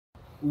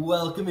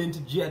Welcome into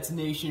Jets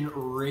Nation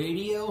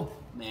Radio.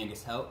 I'm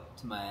Angus Hout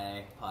to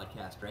my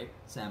podcast, right?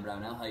 Sam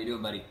Brownell, how you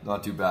doing, buddy?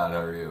 Not too bad, how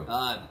are you?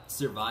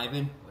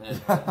 Surviving.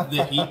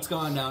 The heat's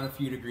gone down a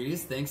few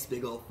degrees, thanks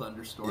big old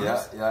thunderstorms.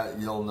 Yeah,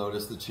 you'll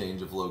notice the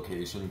change of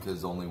location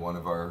because only one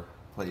of our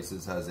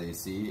places has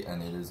AC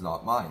and it is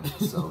not mine,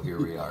 so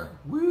here we are.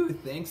 Woo,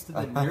 thanks to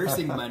the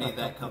nursing money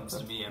that comes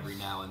to me every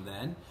now and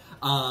then.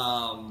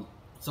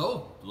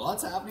 So,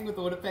 lots happening with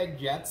the Winnipeg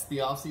Jets. The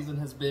offseason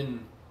has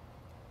been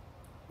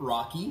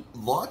rocky.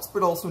 Lots,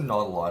 but also not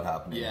a lot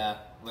happening. Yeah.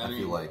 I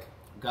feel like.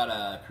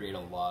 Gotta create a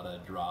lot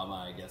of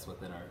drama, I guess,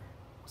 within our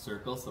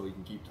circle so we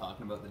can keep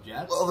talking about the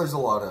Jets. Well,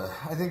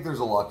 I think there's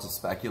a lot to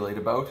speculate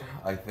about.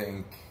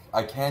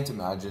 I can't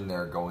imagine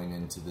they're going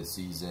into the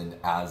season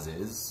as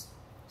is.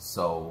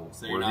 So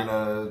we're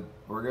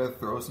gonna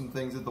throw some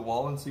things at the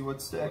wall and see what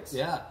sticks.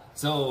 Yeah.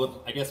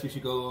 So I guess we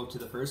should go to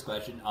the first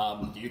question.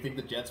 Do you think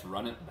the Jets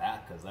run it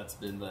back? Because that's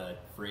been the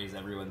phrase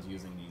everyone's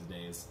using these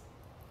days.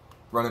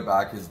 Run it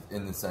back is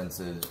in the sense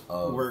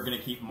of we're gonna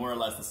keep more or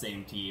less the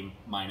same team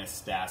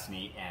minus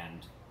Stastny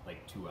and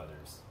like two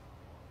others.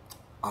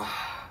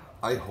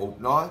 I hope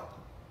not.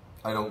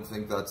 I don't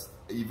think that's,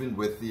 even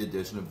with the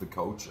addition of the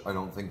coach, I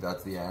don't think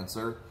that's the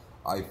answer.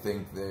 I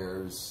think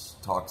there's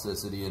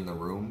toxicity in the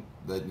room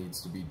that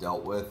needs to be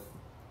dealt with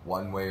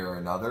one way or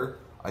another.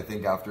 I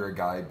think after a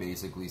guy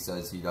basically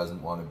says he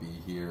doesn't want to be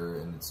here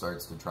and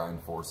starts to try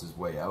and force his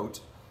way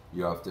out,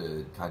 you have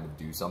to kind of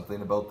do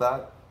something about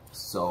that.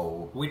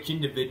 So, which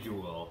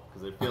individual?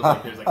 Because it feels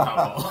like there's a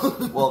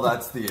couple. Well,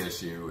 that's the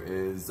issue.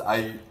 Is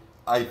I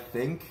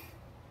think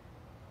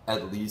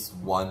at least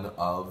one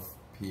of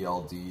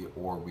PLD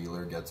or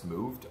Wheeler gets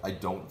moved. I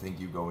don't think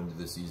you go into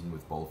the season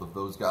with both of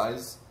those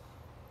guys.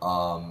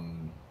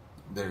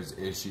 There's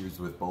issues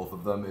with both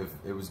of them. If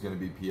it was going to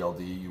be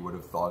PLD, you would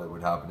have thought it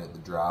would happen at the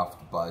draft,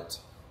 but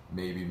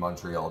maybe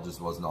Montreal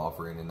just wasn't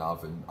offering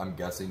enough, and I'm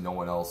guessing no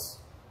one else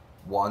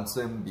wants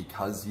him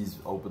because he's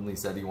openly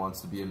said he wants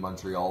to be in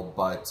Montreal.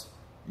 But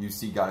you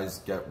see guys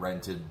get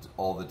rented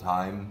all the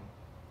time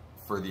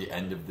for the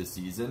end of the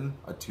season.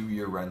 A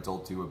 2-year rental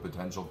to a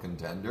potential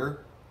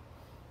contender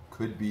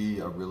could be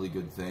a really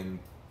good thing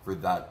for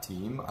that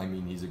team. I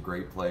mean, he's a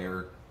great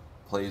player,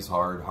 plays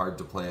hard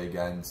to play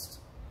against.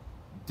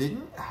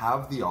 Didn't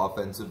have the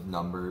offensive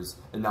numbers,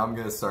 and now I'm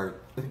going to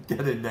start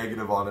getting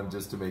negative on him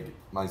just to make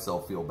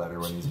myself feel better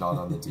when he's not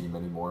on the team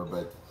anymore.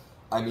 But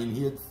I mean,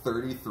 he had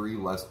 33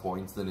 less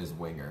points than his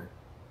winger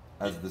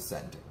as the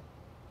center.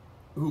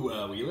 Who,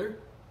 Wheeler?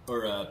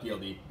 Or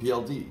PLD?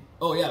 PLD.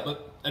 Oh, yeah,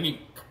 but, I mean,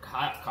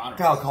 Kyle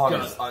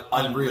Connor's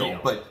unreal.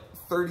 But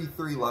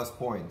 33 less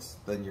points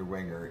than your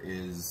winger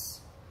is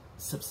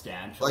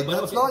substantial. Like,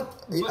 that's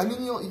not... I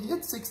mean, he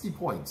had 60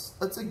 points.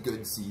 That's a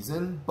good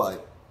season,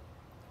 but,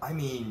 I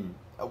mean,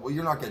 well,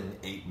 you're not getting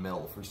 $8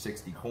 million for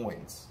 60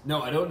 points.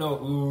 No, I don't know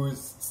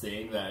who's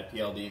saying that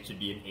PLD should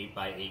be an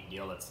 8x8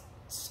 deal. That's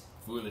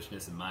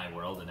foolishness in my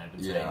world, and I've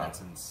been saying that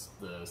since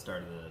the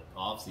start of the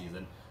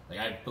offseason. Like,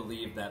 I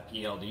believe that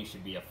PLD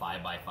should be a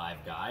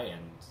 5x5 guy,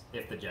 and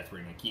if the Jets were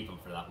going to keep him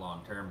for that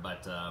long term,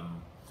 but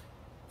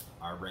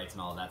our rights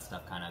and all that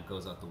stuff kind of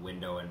goes out the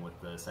window, and with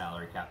the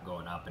salary cap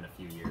going up in a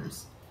few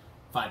years,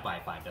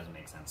 5x5 doesn't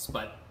make sense.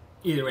 But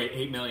either way,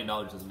 $8 million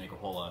doesn't make a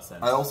whole lot of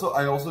sense. I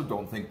also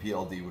don't think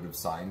PLD would have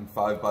signed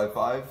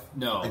 5x5.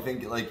 No. I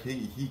think like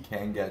he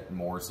can get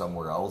more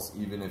somewhere else,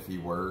 even if he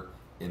were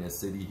in a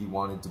city he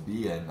wanted to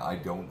be in. I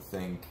don't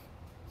think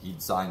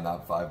he'd sign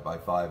that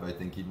 5x5. I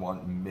think he'd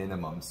want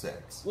minimum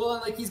 6.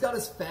 Well, like, he's got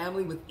his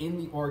family within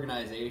the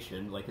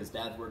organization. Like, his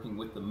dad's working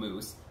with the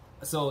Moose.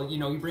 So, you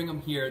know, you bring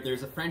him here.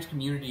 There's a French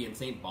community in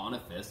St.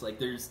 Boniface. Like,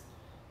 there's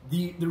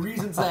the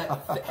reasons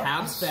that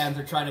Habs fans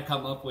are trying to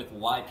come up with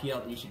why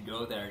PLD should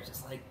go there. It's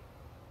just like,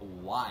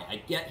 why? I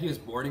get he was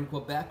born in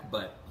Quebec,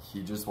 but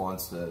he just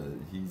wants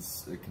to.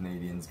 He's a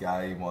Canadians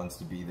guy. He wants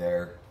to be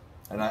there.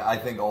 And I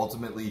think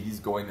ultimately he's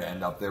going to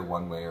end up there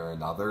one way or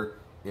another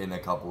in a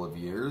couple of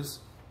years.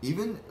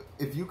 Even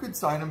if you could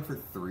sign him for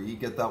 3,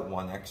 get that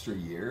 1 extra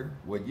year,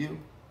 would you?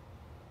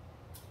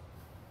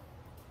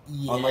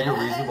 Yes. On like a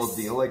reasonable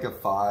deal, like a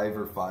 5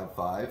 or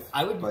 5.5?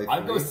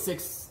 I'd go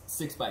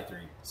 6 by 3.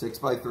 6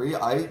 by 3?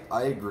 I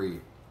agree.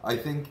 I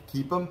think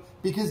keep him,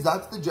 because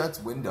that's the Jets'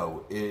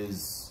 window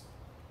is...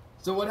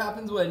 So what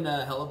happens when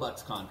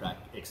Hellebuck's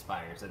contract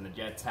expires and the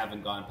Jets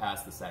haven't gone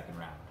past the second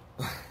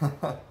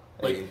round?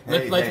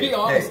 Let's be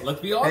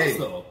honest,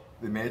 though.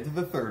 They made it to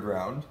the 3rd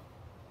round.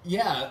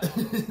 Yeah.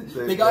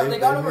 they got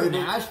over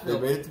Nashville.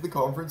 They made it to the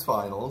conference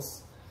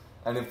finals.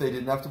 And if they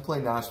didn't have to play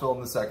Nashville in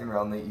the 2nd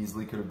round, they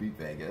easily could have beat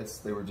Vegas.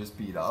 They were just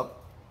beat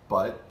up.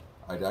 But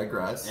I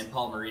digress. And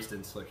Paul Maurice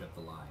didn't switch up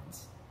the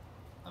lines.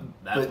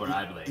 That's what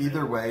I believe.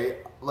 Either way,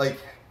 like,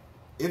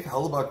 if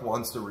Hellebuck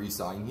wants to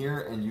re-sign here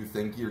and you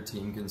think your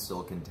team can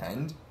still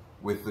contend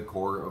with the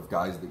core of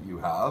guys that you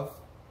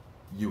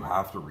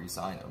have to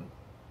re-sign him.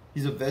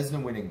 He's a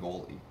Vezina-winning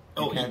goalie.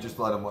 You can't just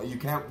let him... You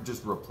can't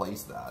just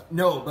replace that.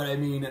 No, but I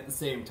mean, at the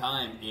same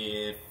time,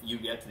 if you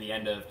get to the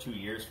end of 2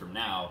 years from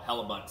now,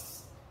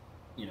 Hellebuck's,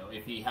 you know,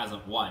 if he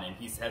hasn't won and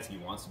he says he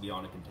wants to be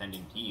on a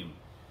contending team,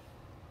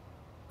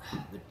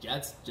 the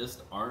Jets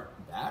just aren't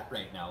that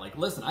right now. Like,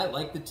 listen, I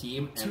like the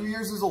team. 2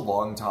 years is a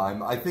long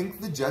time. I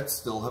think the Jets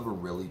still have a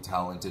really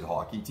talented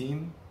hockey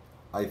team.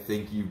 I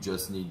think you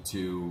just need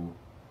to...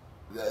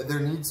 There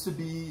needs to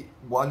be,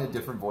 one, a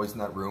different voice in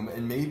that room,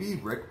 and maybe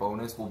Rick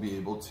Bowness will be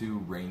able to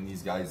rein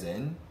these guys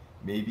in.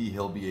 Maybe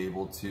he'll be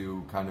able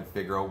to kind of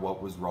figure out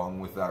what was wrong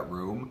with that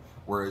room,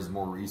 whereas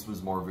Maurice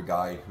was more of a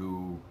guy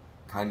who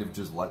kind of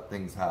just let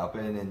things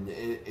happen, and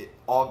it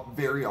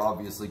very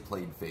obviously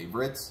played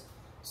favorites.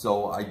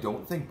 So I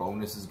don't think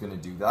Bowness is going to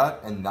do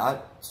that, and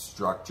that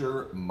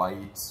structure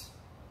might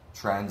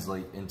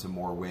translate into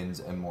more wins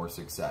and more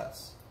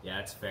success. Yeah,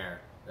 it's fair.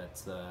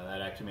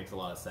 That actually makes a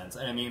lot of sense.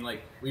 And I mean,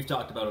 like, we've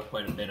talked about it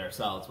quite a bit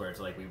ourselves, where it's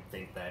like we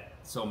think that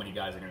so many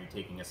guys are going to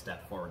be taking a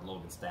step forward.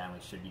 Logan Stanley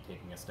should be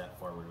taking a step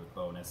forward with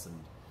Bonus, and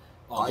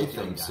all I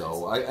think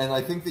so.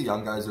 I think the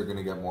young guys are going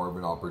to get more of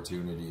an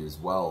opportunity as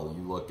well.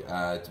 You look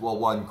at, well,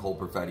 one, Cole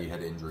Perfetti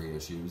had injury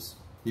issues.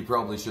 He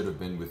probably should have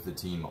been with the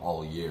team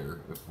all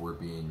year, if we're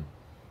being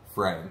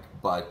frank,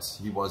 but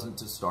he wasn't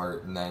to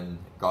start and then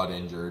got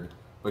injured.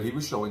 But he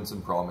was showing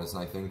some promise,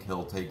 and I think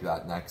he'll take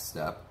that next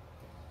step.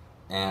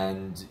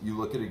 And you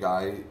look at a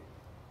guy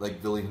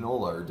like Ville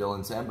Heinola or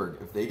Dylan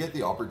Sandberg, if they get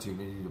the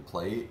opportunity to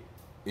play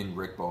in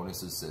Rick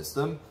Bowness's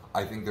system,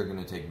 I think they're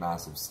going to take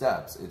massive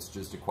steps. It's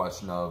just a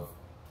question of,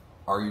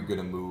 are you going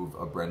to move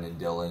a Brendan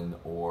Dillon,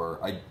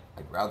 or I'd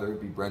rather it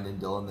be Brendan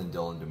Dillon than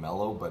Dylan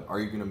DeMello, but are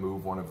you going to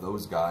move one of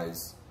those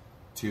guys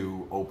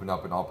to open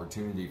up an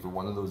opportunity for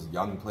one of those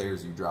young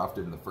players you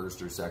drafted in the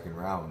first or second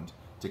round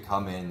to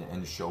come in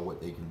and show what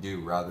they can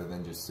do, rather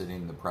than just sitting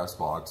in the press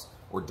box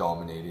or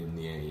dominating in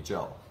the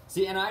AHL?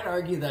 See, and I'd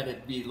argue that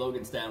it'd be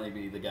Logan Stanley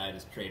be the guy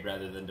to trade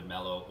rather than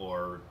DeMello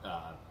or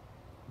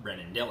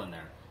Brendan Dillon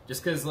there.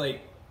 Just because,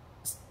 like,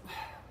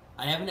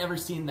 I haven't ever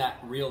seen that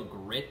real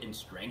grit and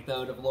strength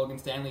out of Logan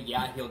Stanley.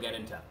 Yeah, he'll get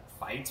into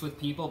fights with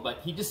people, but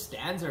he just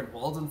stands there and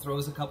holds and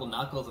throws a couple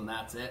knuckles, and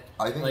that's it.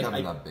 I think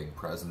having that big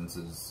presence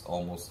is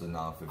almost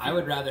enough. I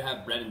would rather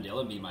have Brendan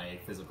Dillon be my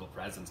physical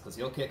presence, because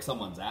he'll kick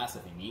someone's ass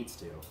if he needs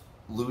to.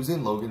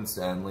 Losing Logan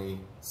Stanley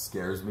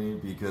scares me,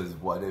 because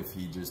what if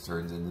he just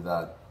turns into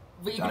that?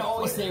 But you can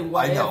always say,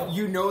 what if?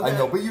 You know that. I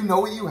know, but you know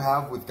what you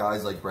have with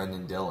guys like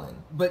Brendan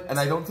Dillon. And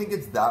I don't think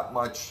it's that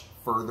much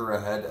further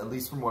ahead, at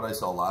least from what I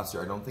saw last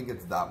year. I don't think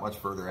it's that much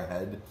further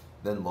ahead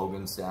than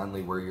Logan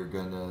Stanley, where you're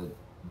going to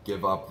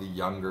give up the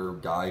younger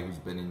guy who's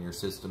been in your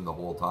system the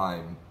whole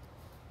time,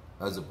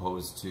 as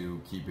opposed to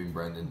keeping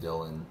Brendan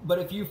Dillon. But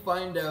if you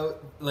find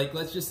out, like,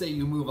 let's just say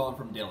you move on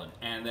from Dillon,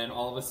 and then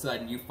all of a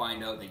sudden you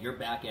find out that your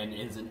back end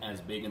isn't as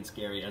big and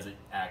scary as it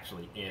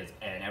actually is,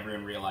 and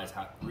everyone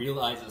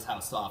realizes how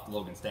soft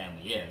Logan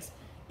Stanley is,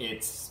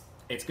 it's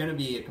going to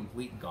be a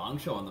complete gong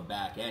show on the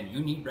back end.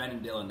 You need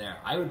Brendan Dillon there.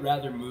 I would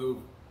rather move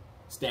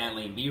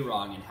Stanley and be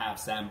wrong and have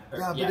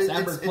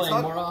Sandberg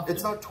playing more often.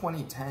 It's not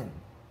 2010.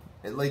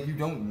 Like, you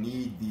don't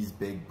need these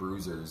big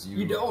bruisers.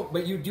 You don't,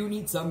 but you do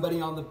need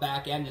somebody on the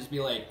back end. Just be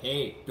like,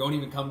 hey, don't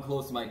even come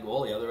close to my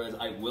goalie, otherwise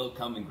I will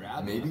come and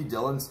grab maybe him.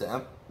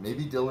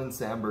 Maybe Dylan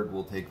Sandberg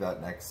will take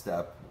that next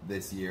step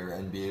this year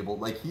and be able,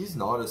 like, he's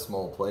not a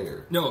small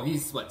player. No,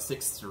 he's,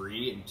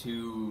 6'3" and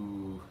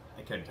 2...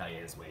 I couldn't tell you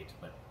his weight,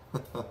 but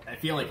I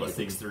feel like he's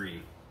 6'3".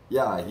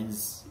 Yeah,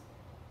 he's...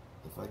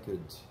 If I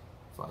could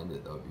find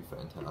it, that would be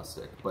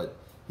fantastic. But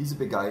he's a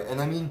big guy, and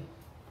I mean...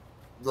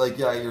 Like,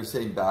 yeah, you're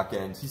saying back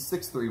end. He's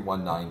 6'3",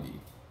 190.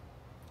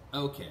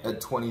 Okay.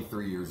 At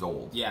 23 years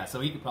old. Yeah, so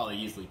he could probably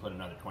easily put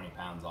another 20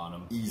 pounds on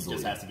him. Easily.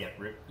 He just has to get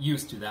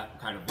used to that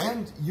kind of weight.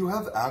 And you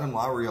have Adam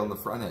Lowry on the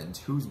front end,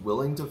 who's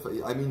willing to fight.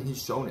 I mean, he's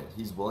shown it.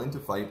 He's willing to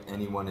fight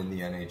anyone in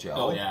the NHL.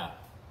 Oh, yeah.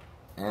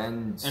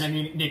 And I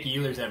mean, Nick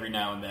Ehlers every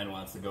now and then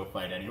wants to go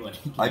fight anyone.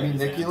 I mean,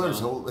 Nick Ehlers,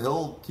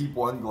 he'll keep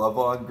one glove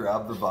on,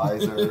 grab the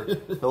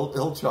visor.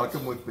 he'll chuck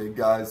him with big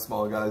guys,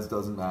 small guys,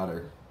 doesn't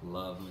matter.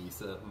 Love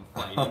Lisa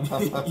fighting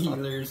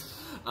Ehlers.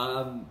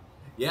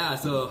 Yeah,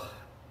 so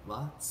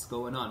lots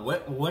going on.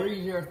 What are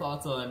your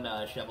thoughts on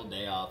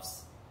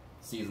Cheveldayoff's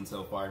season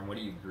so far, and what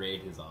do you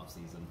grade his off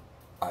season?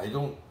 I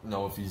don't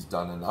know if he's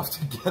done enough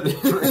to get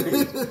a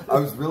grade. I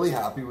was really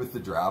happy with the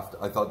draft.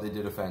 I thought they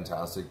did a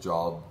fantastic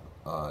job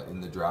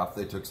in the draft.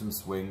 They took some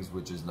swings,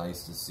 which is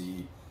nice to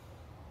see.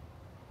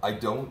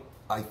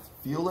 I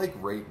feel like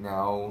right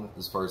now,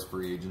 as far as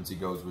free agency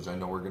goes, which I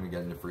know we're going to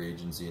get into free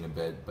agency in a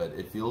bit, but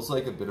it feels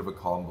like a bit of a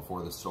calm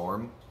before the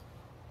storm.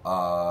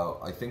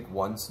 I think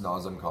once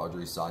Nazem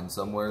Kadri signs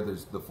somewhere,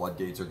 the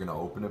floodgates are going to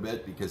open a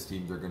bit, because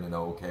teams are going to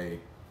know, okay,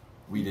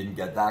 we didn't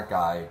get that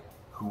guy.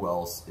 Who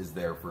else is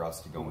there for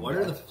us to go and get? What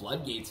are the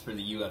floodgates for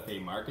the UFA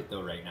market,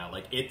 though, right now?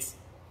 Like,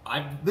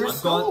 there's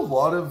still a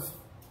lot of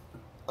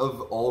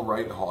all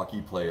right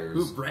hockey players.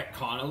 Who, Brett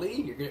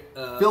Connolly?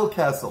 Phil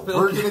Kessel.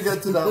 We're going to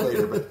get to that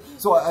later. But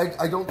so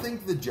I don't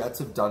think the Jets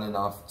have done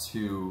enough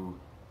to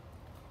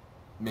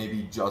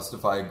maybe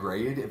justify a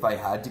grade. If I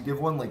had to give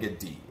one, like a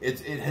D. It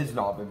has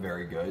not been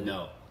very good.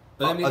 No.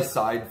 But I mean,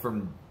 aside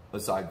from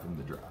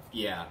the draft.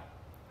 Yeah.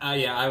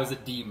 Yeah, I was a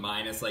D-.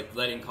 Like,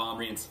 letting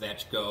Comrie and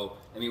Svech go.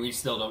 I mean, we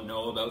still don't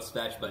know about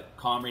Svech, but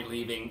Comrie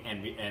leaving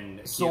and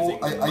accusing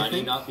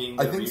money not being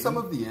the reason. Some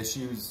of the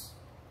issues,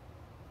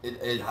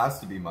 it has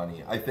to be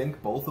money. I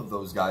think both of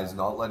those guys,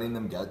 not letting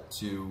them get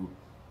to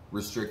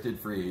restricted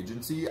free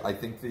agency, I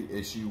think the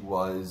issue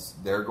was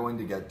they're going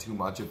to get too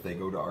much if they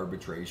go to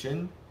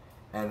arbitration,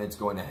 and it's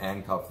going to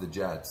handcuff the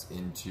Jets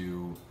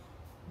into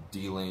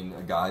dealing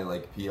a guy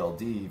like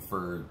PLD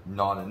for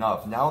not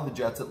enough. Now the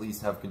Jets at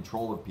least have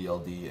control of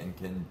PLD and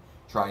can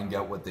try and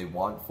get what they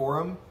want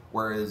for him,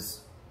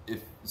 whereas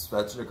if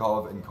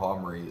Svechnikov and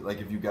Comrie,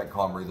 like if you get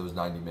Comrie those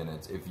 90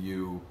 minutes, if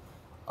you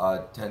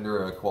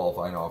tender a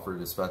qualifying offer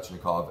to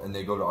Svechnikov and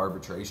they go to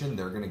arbitration,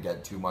 they're going to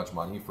get too much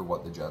money for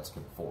what the Jets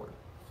can afford.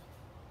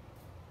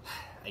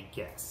 I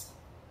guess.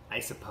 I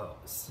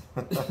suppose.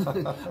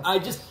 I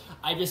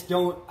just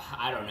don't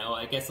know.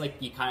 I guess, like,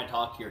 you kind of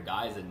talk to your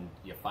guys and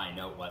you find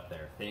out what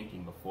they're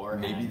thinking before.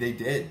 Maybe they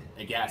did.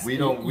 I guess. We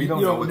don't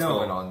know what's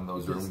going on in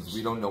those rooms.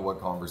 We don't know what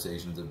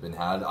conversations have been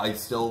had. I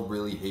still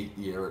really hate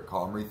the Eric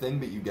Comrie thing,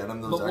 but you get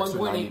him those extra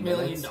 90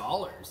 minutes.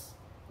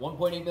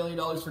 $1.8 million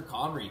for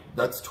Comrie.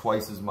 That's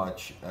twice as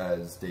much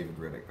as David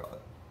Riddick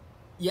got.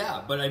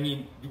 Yeah, but I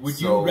mean, would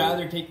you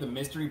rather take the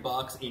mystery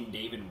box in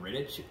David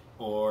Rittich,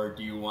 or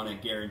do you want a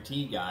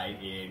guarantee guy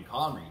in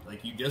Comrie?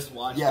 Like, you just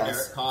watched Eric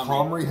Comrie.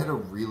 Comrie had a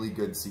really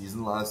good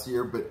season last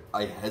year, but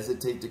I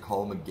hesitate to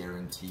call him a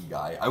guarantee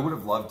guy. I would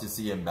have loved to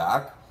see him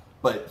back,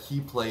 but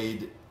he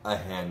played a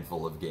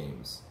handful of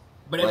games.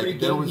 But every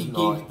game he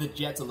gave the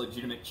Jets a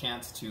legitimate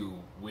chance to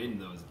win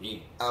those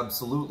games.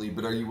 Absolutely,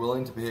 but are you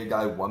willing to pay a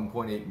guy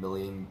 $1.8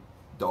 million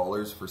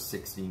for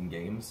 16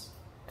 games?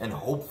 And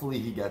hopefully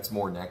he gets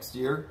more next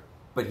year,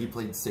 but he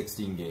played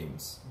 16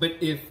 games. But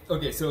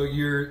so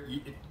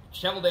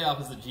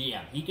Cheveldayoff is the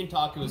GM. He can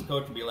talk to his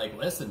coach and be like,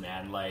 listen,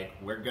 man, like,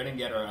 we're going to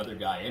get our other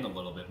guy in a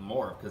little bit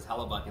more because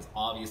Hellebuyck is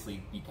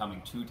obviously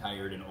becoming too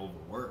tired and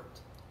overworked.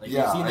 Like,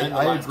 yeah,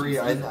 I agree.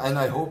 And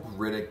I hope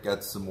Riddick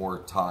gets some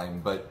more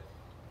time. But,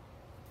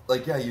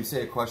 like, yeah, you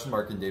say a question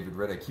mark in David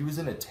Riddick. He was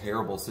in a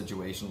terrible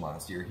situation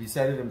last year. He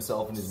said it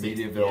himself in his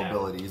media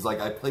availability. Yeah. He's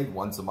like, I played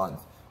once a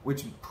month,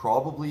 which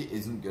probably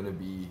isn't going to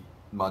be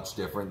much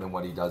different than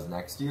what he does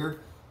next year.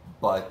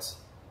 But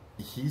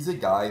he's a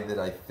guy that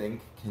I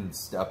think can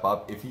step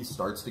up if he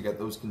starts to get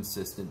those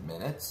consistent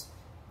minutes.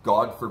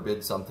 God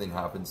forbid something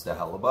happens to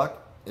Hellebuyck.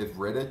 If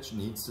Rittich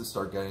needs to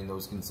start getting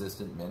those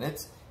consistent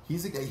minutes,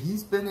 he's a guy.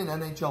 He's been an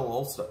NHL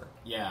All-Star.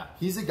 Yeah,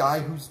 he's a guy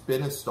who's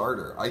been a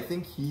starter. I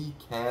think he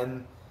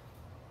can.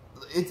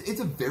 It's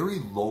a very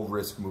low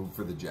risk move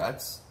for the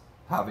Jets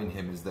having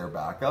him as their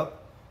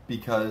backup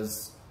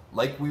because,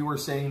 like we were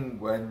saying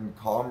when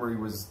Comrie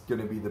was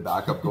going to be the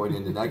backup going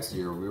into next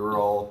year, we were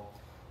all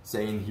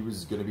saying he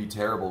was going to be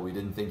terrible. We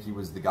didn't think he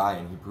was the guy,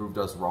 and he proved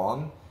us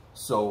wrong.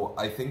 So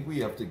I think we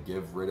have to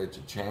give Rittich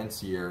a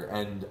chance here,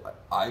 and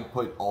I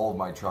put all of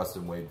my trust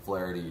in Wade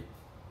Flaherty,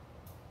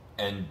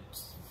 and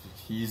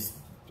he's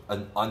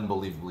an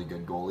unbelievably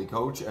good goalie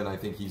coach, and I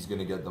think he's going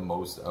to get the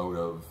most out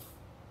of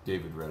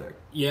David Riddick.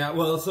 Yeah,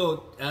 well,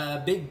 so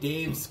Big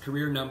Dave's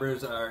career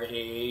numbers are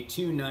a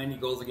 290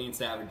 goals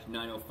against average,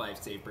 905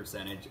 save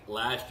percentage.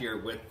 Last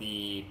year with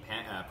the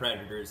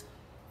Predators,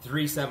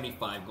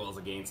 375 goals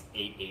against,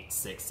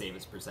 886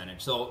 saves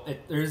percentage. So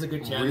there's a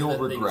good chance. Real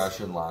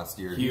regression last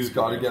year. He's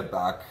got to get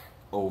back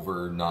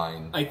over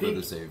 9 for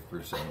the save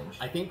percentage.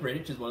 I think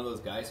Rittich is one of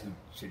those guys who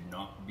should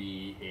not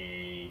be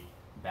a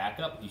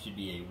backup. He should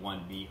be a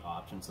 1B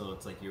option. So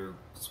it's like you're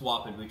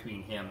swapping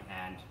between him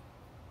and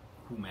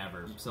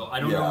whomever. So I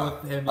don't know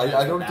if him.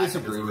 I don't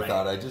disagree with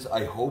that.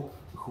 I hope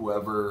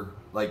whoever,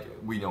 like,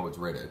 we know it's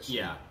Rittich.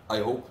 Yeah. I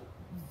hope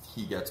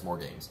he gets more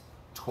games.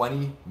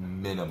 20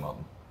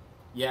 minimum.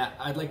 Yeah,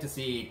 I'd like to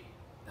see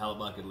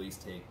Hellebuyck at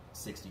least take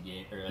 60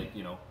 games, or, like,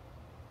 you know,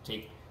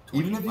 take 25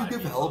 even if you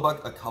give games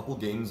Hellebuyck a couple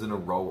games in a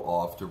row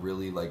off to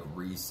really, like,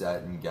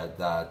 reset and get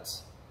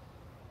that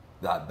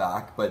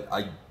back, but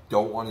I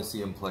don't want to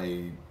see him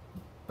play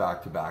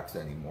back-to-backs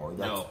anymore.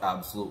 That's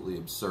absolutely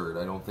absurd.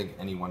 I don't think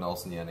anyone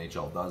else in the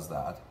NHL does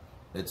that.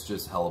 It's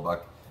just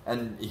Hellebuyck.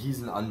 And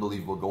he's an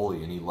unbelievable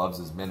goalie, and he loves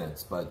his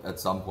minutes, but at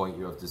some point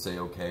you have to say,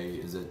 okay,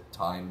 is it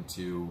time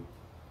to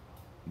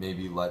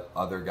maybe let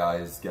other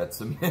guys get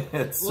some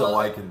minutes so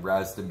I can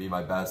rest and be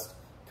my best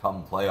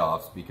come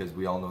playoffs, because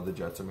we all know the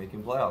Jets are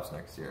making playoffs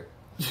next year.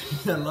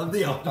 I love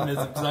the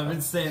optimism, because I've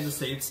been saying the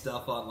same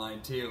stuff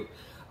online too.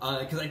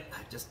 Because I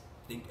just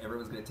think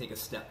everyone's going to take a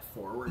step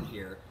forward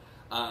here.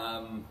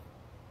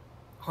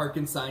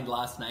 Harkin signed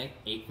last night,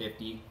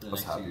 $850 for the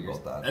next 2 years.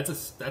 About that.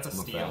 That's a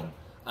steal.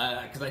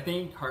 Because I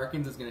think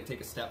Harkins is going to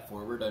take a step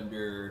forward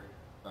under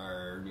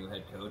our new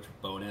head coach,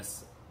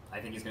 Bonus. I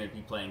think he's going to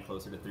be playing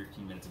closer to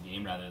 13 minutes a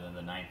game rather than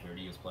the 9:30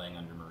 he was playing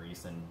under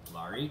Maurice and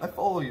Larry. I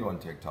follow you on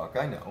TikTok.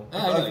 I know.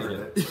 I've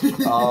heard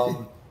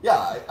it.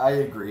 Yeah, I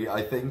agree.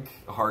 I think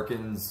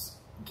Harkins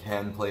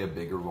can play a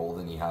bigger role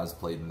than he has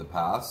played in the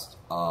past.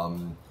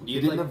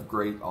 He didn't have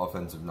great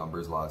offensive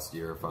numbers last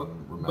year, if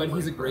I'm remembering. But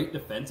he's a great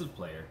defensive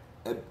player.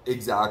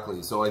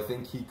 Exactly. So I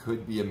think he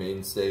could be a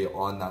mainstay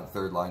on that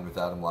third line with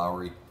Adam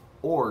Lowry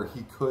or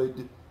he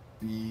could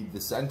be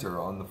the center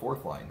on the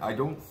fourth line. I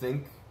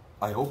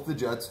hope the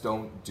Jets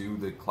don't do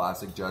the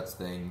classic Jets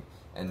thing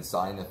and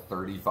sign a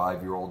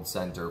 35-year-old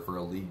center for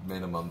a league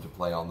minimum to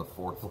play on the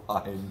fourth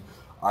line.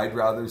 I'd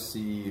rather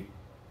see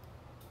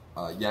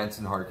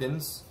Jansen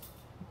Harkins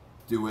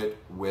do it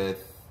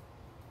with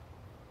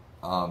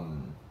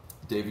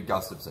David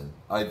Gustafson.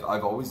 I've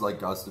always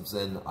liked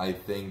Gustafson. I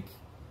think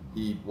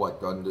he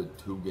got into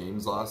 2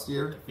 games last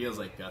year. It feels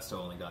like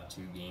Gusto only got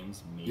 2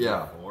 games, maybe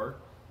 4.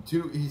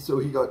 So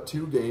he got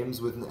 2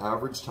 games with an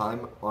average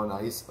time on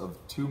ice of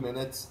 2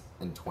 minutes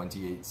and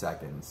 28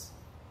 seconds.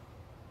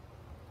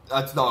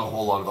 That's not a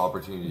whole lot of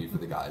opportunity for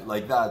the guy.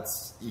 Like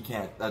you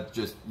can't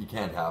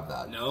have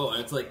that. No,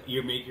 and it's like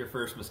you make your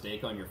first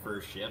mistake on your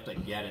first shift. I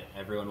get it.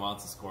 Everyone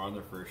wants to score on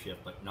their first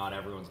shift, but not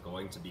everyone's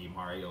going to be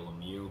Mario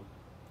Lemieux.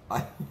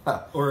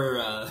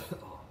 Or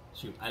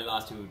shoot, I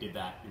lost who did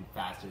that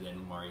faster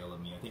than Mario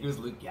Lemieux. I think it was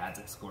Luke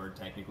Gadzik scored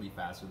technically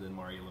faster than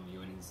Mario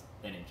Lemieux in his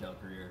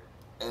NHL career.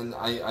 And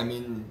I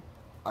mean,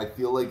 I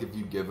feel like if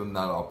you give him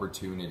that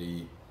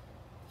opportunity,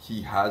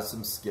 he has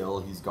some skill,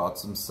 he's got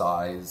some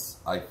size.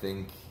 I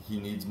think he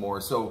needs more.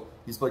 So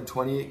he's played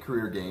 28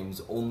 career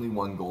games, only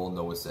 1 goal,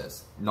 no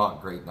assists. Not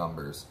great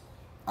numbers.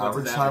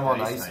 Average time on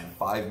ice,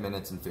 5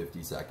 minutes and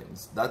 50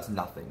 seconds. That's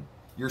nothing.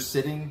 You're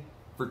sitting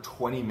for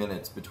 20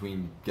 minutes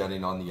between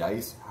getting on the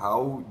ice.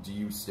 How do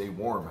you stay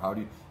warm? How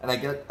do you? And I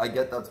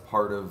get that's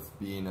part of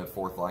being a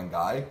fourth line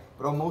guy,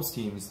 but on most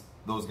teams,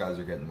 those guys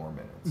are getting more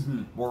minutes.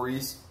 Mm-hmm.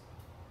 Maurice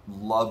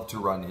loved to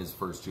run his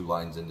first 2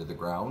 lines into the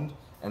ground,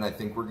 and I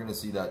think we're going to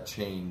see that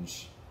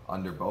change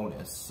under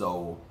Bonus.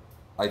 So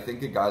I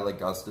think a guy like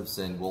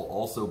Gustafson will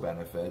also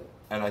benefit,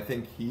 and I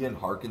think he and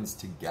Harkins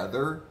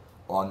together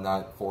on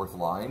that fourth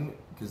line,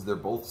 because they're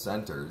both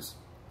centers.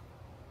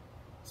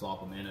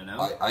 Swap them in and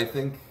out? I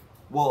think,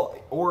 well,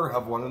 or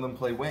have one of them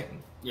play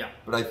wing. Yeah.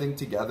 But I think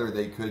together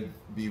they could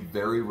be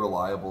very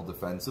reliable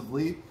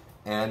defensively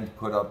and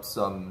put up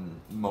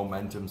some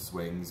momentum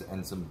swings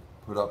and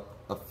put up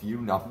a few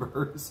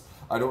numbers.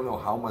 I don't know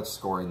how much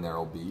scoring there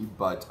will be,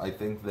 but I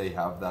think they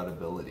have that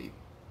ability.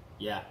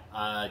 Yeah,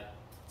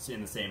 it's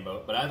in the same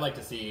boat. But I'd like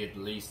to see at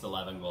least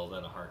 11 goals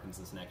out of Harkins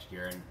this next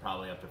year, and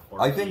probably up to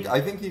 14. I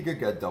think he could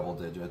get double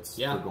digits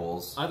for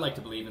goals. I'd like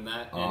to believe in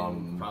that,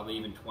 and probably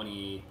even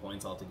 20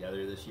 points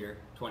altogether this year.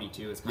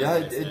 22 is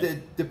kind of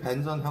it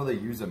depends on how they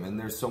use him, and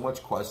there's so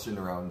much question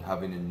around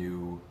having a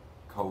new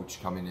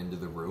coach coming into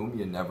the room.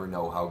 You never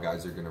know how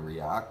guys are going to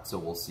react, so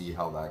we'll see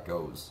how that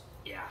goes.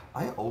 Yeah.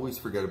 I always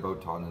forget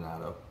about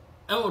Toninato.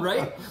 Oh,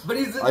 right? But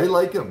I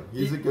like him.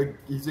 He's a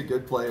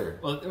good player.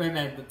 Well, I mean,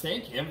 man,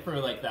 thank him for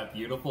like that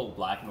beautiful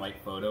black and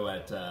white photo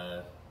at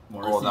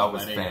Morrissey's Oh, that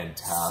was wedding.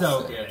 fantastic.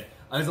 So good.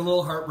 I was a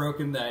little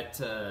heartbroken that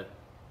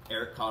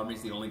Eric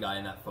Comrie's the only guy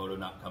in that photo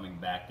not coming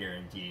back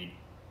guaranteed.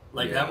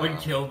 Like, that one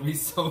killed me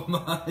so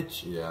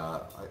much.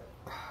 Yeah.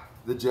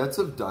 The Jets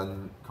have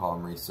done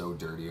Comrie so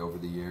dirty over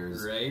the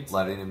years. Right.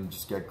 Letting him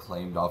just get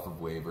claimed off of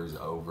waivers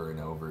over and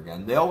over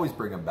again. They always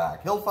bring him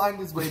back. He'll find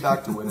his way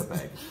back to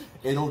Winnipeg.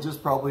 It'll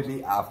just probably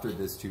be after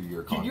this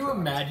 2-year contract. Can you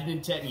imagine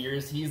in 10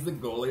 years he's the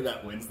goalie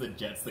that wins the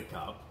Jets the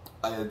Cup?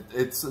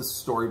 It's a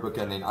storybook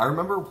ending. I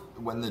remember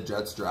when the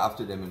Jets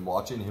drafted him and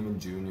watching him in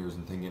juniors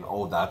and thinking,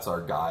 oh, that's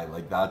our guy.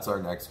 Like, that's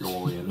our next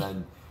goalie. And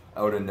then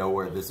out of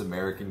nowhere, this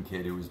American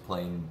kid who was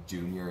playing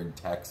junior in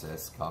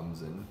Texas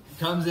comes in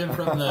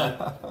from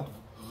the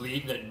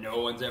league that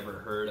no one's ever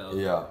heard of.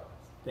 Yeah.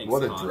 Thanks,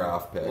 what a Connor.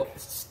 Draft pick.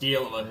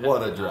 Steal of a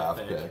What a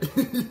draft pick.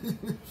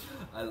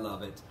 I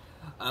love it.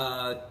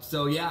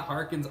 So yeah,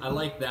 Harkins, I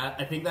like that.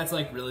 I think that's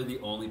like really the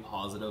only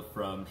positive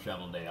from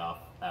Cheveldayoff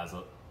as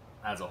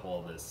a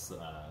whole this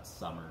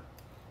summer.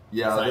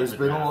 Yeah, there's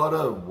been a lot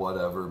of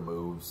whatever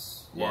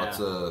moves. Yeah. Lots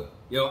of...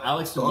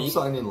 Alex Stop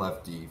signing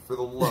lefty. For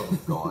the love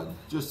of God.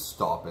 Just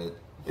stop it.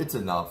 It's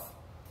enough.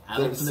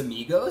 Alex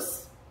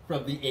Amigos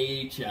from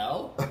the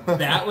AHL.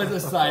 That was a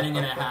signing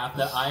and a half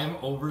that I am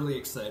overly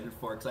excited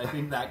for, because I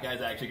think that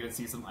guy's actually going to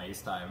see some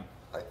ice time.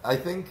 I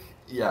think,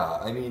 yeah,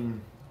 I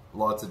mean,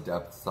 lots of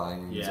depth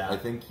signings. Yeah. I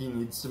think he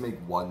needs to make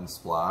one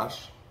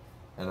splash,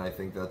 and I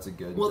think that's a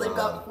good... Well, they've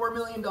got $4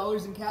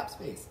 million in cap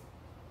space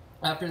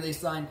after they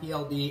signed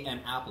PLD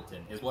and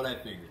Appleton, is what I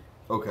figured.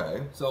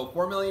 Okay. So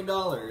 $4 million.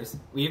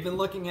 We have been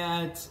looking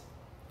at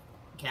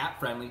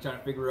cap friendly, trying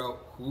to figure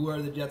out who are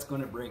the Jets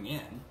going to bring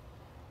in.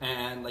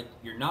 And like,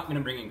 you're not going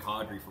to bring in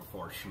Kadri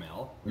for $4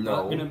 schmil. You're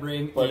not going to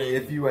bring. But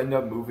if you end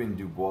up moving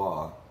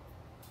Dubois,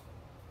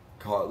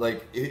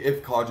 like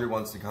if Kadri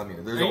wants to come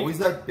here, there's always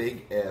that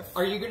big if.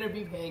 Are you going to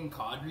be paying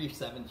Kadri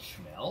 7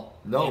 schmil?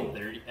 No.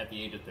 At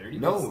the age of 30?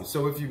 No.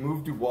 So if you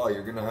move Dubois,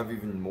 you're going to have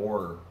even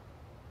more.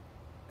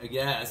 I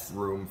guess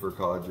room for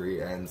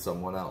Kadri and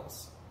someone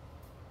else.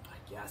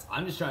 Yes,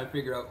 I'm just trying to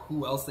figure out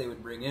who else they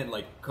would bring in,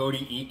 like Cody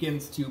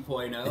Eakins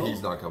 2.0.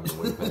 He's not coming to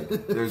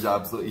Winnipeg. There's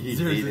absolutely, he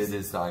hated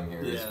his time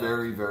here. Yeah. His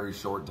very, very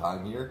short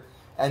time here.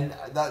 And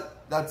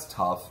that's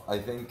tough. I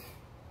think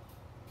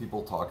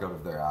people talk out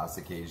of their ass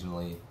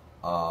occasionally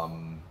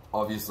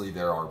Obviously,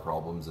 there are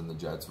problems in the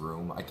Jets'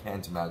 room. I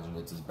can't imagine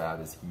it's as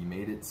bad as he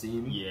made it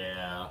seem.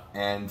 Yeah.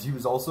 And he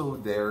was also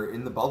there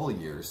in the bubble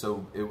year.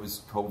 So it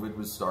was, COVID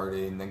was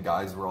starting, then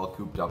guys were all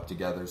cooped up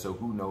together. So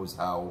who knows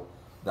how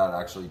that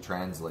actually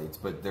translates.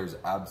 But there's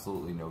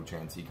absolutely no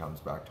chance he comes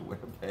back to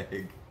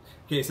Winnipeg.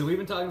 Okay, so we've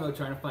been talking about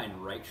trying to find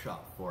right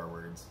shot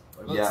forwards.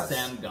 What about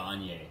Sam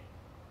Gagner?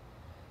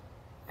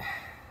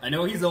 I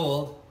know he's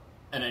old,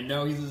 and I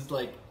know he's just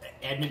like...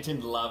 Edmonton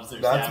loves their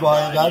Sam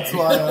Gagner. That's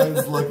why I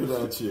was looking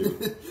at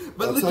you.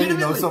 But that's how you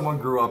know someone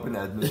grew up in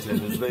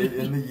Edmonton. Is they,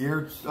 in the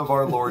year of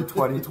our Lord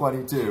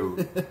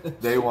 2022,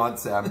 they want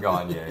Sam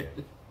Gagner.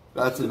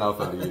 That's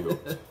enough out of you.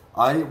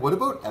 What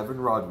about Evan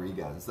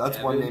Rodriguez? That's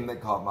one name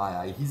that caught my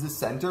eye. He's a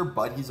center,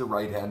 but he's a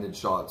right-handed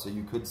shot, so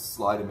you could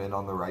slide him in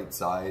on the right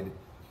side.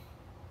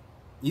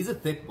 He's a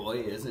thick boy,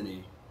 isn't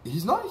he?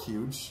 He's not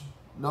huge.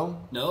 No?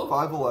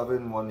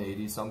 5'11",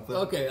 180 something.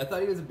 Okay, I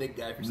thought he was a big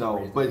guy for some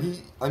reason. No, but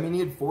he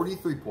had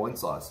 43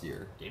 points last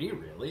year. Did he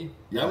really?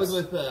 Yes. That was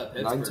with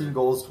Pittsburgh. 19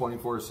 goals,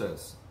 24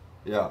 assists.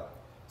 Yeah.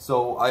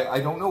 So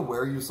I don't know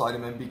where you slide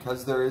him in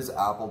because there is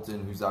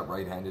Appleton, who's that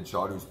right-handed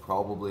shot, who's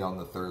probably on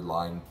the third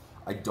line.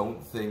 I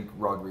don't think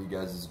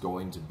Rodriguez is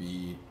going to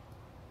be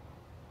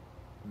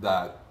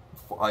that.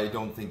 I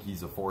don't think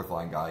he's a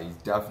fourth-line guy. He's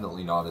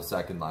definitely not a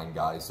second-line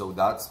guy. So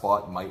that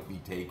spot might be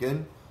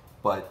taken,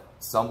 but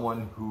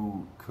someone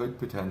who could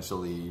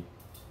potentially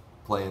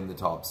play in the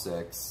top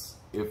 6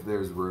 if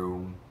there's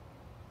room.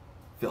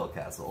 Phil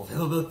Kessel.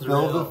 Phil the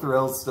Thrill. Phil the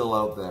Thrill's still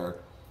out there.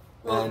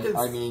 Well, and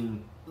I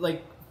mean,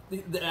 like,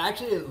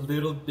 actually a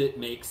little bit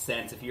makes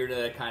sense if you're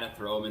to kind of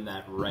throw him in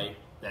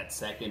that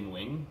second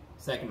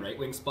right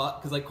wing spot,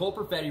 because like Cole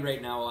Perfetti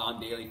right now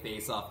on daily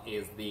faceoff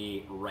is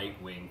the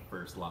right wing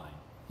first line.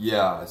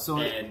 Yeah. So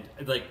and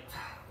like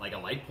I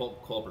like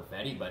Cole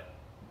Perfetti, but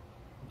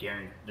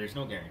there's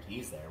no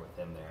guarantees there with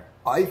him there.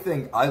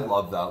 I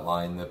love that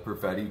line, the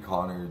Perfetti,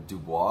 Connor,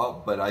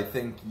 Dubois, but I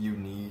think you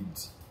need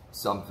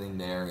something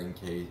there in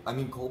case. I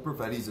mean, Cole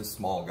Perfetti's a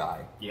small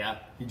guy. Yeah.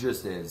 He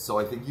just is. So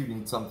I think you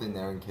need something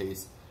there in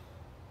case.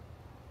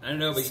 I don't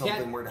know, but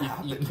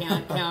you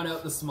can't count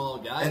out the small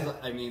guys.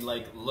 I mean,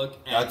 like, look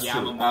at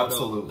Yamamoto. True.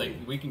 Absolutely.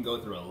 Like, we can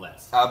go through a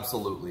list.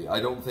 Absolutely.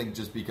 I don't think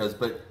just because,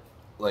 but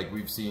like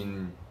we've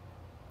seen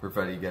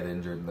Perfetti get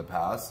injured in the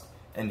past.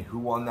 And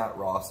who on that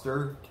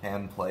roster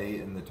can play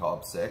in the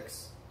top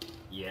 6?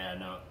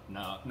 Yeah,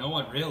 no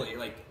one really.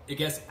 Like, I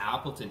guess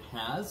Appleton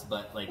has,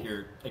 but like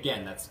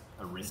again, that's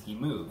a risky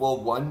move.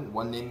 Well,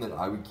 one name that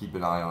I would keep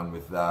an eye on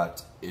with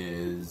that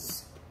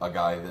is a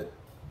guy that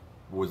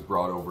was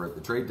brought over at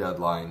the trade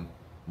deadline,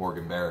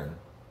 Morgan Barron.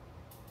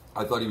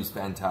 I thought he was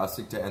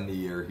fantastic to end the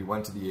year. He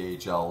went to the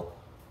AHL,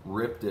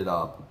 ripped it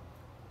up.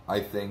 I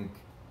think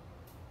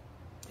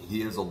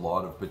he has a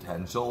lot of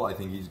potential. I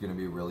think he's going to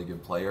be a really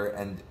good player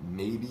and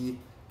maybe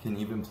can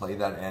even play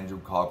that Andrew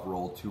Kopp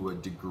role to a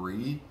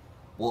degree.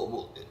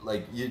 Well,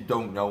 like, you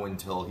don't know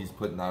until he's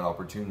put in that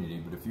opportunity,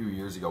 but a few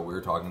years ago we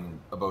were talking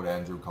about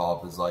Andrew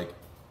Kopp as like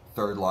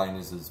third line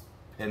is his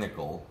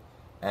pinnacle,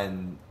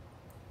 and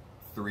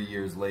 3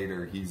 years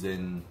later he's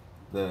in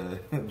the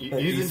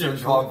Eastern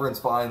Conference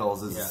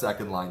Finals as a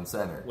second line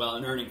center. Well,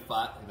 and earning a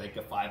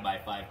 5x5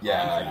 contract.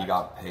 Yeah, he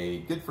got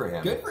paid. Good for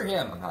him. Good for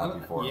him. I'm happy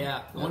for him.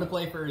 Yeah, I want to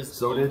play for his.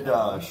 So did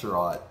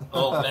Sherratt.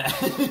 Oh man,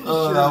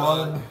 that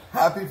one.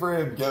 Happy for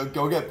him.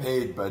 Go get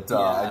paid. But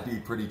I'd be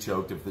pretty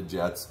choked if the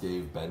Jets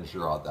gave Ben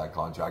Sherratt that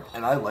contract.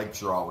 And I liked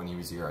Sherratt when he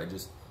was here. I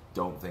just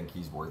don't think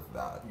he's worth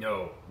that.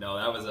 No,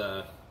 that was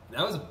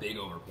a big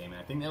overpayment.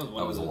 I think that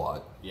was a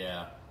lot.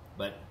 Yeah,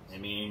 but I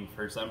mean,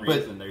 for some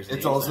reason,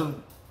 it's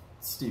also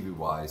Stevie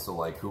Y, so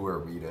like, who are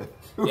we to?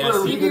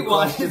 Stevie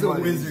Y is a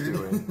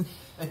wizard.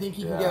 I think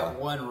he can get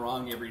one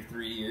wrong every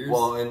 3 years.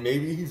 Well, and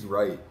maybe he's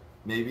right.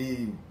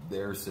 Maybe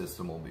their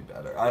system will be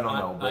better. I don't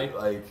know,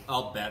 but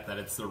I'll bet that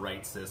it's the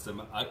right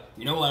system.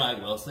 You know what I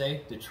will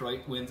say?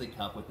 Detroit wins a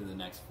cup within the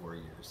next 4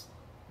 years.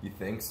 You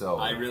think so?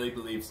 I really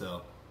believe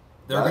so.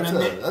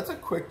 That's a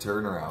quick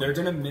turnaround. They're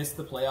going to miss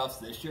the playoffs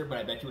this year, but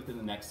I bet you within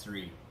the next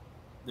 3,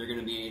 they're going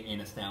to be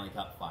in a Stanley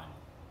Cup final.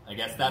 I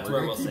guess that's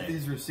where we'll say.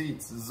 These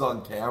receipts. This is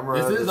on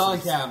camera. This is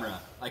on camera.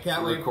 I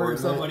can't wait for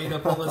somebody to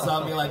pull this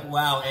up and be like,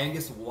 wow,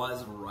 Angus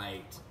was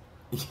right.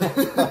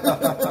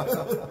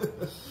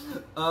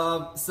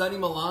 Sonny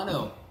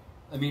Milano.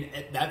 I mean,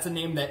 that's a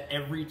name that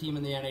every team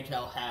in the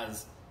NHL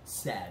has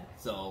said.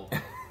 So,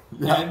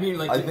 yeah, I mean,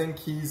 like, I think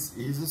he's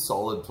a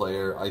solid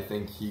player. I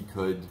think he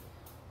could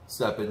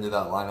step into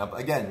that lineup.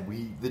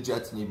 Again, the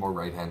Jets need more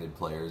right-handed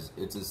players.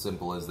 It's as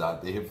simple as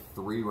that. They have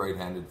 3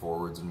 right-handed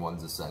forwards and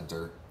one's a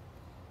center.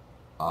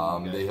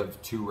 They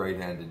have 2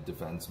 right-handed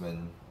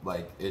defensemen.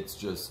 Like, it's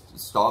just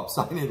stop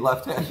signing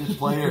left-handed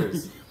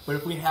players. But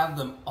if we have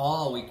them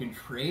all, we can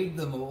trade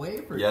them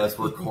away for Yes,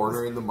 we're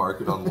cornering the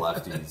market on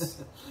lefties.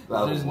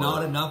 There's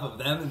not enough of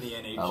them in the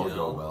NHL.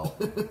 That'll go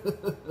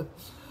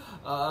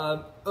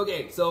well.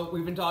 Okay, so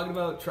we've been talking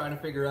about trying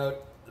to figure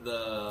out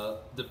the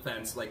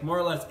defense, like more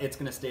or less, it's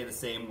going to stay the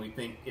same. We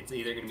think it's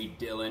either going to be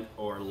Dylan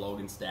or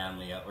Logan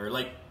Stanley, or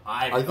like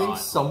I think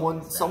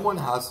someone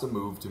has to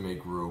move to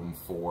make room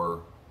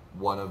for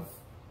one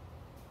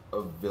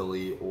of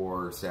Billy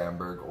or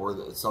Sandberg,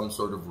 or some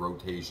sort of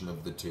rotation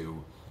of the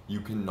two.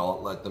 You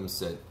cannot let them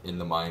sit in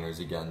the minors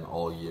again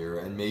all year.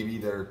 And maybe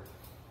they're,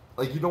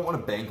 like, you don't want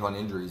to bank on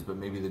injuries, but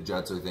maybe the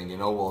Jets are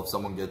thinking, oh, well, if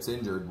someone gets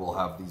injured, we'll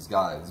have these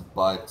guys.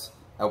 But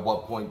at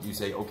what point do you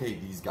say, okay,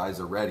 these guys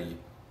are ready?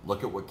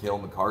 Look at what Cale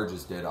Makar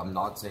just did. I'm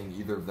not saying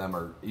either of them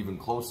are even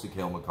close to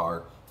Cale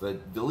Makar,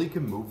 but Billy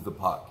can move the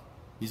puck.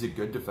 He's a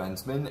good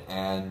defenseman,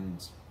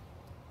 and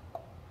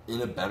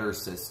in a better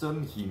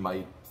system, he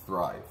might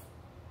thrive.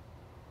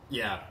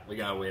 Yeah, we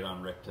gotta wait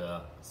on Rick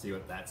to see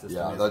what that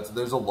system is. Yeah,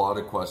 there's a lot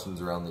of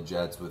questions around the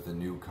Jets with a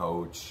new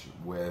coach,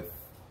 with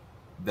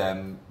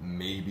them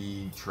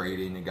maybe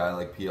trading a guy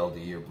like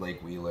PLD or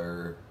Blake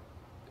Wheeler.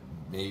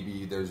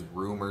 Maybe there's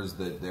rumors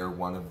that they're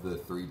one of the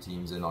 3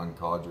 teams in on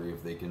Kadri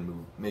if they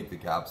can make the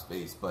cap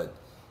space. But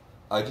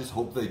I just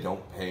hope they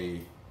don't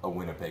pay a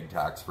Winnipeg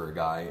tax for a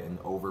guy and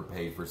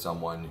overpay for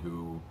someone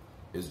who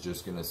is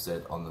just going to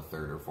sit on the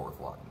 3rd or 4th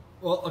line.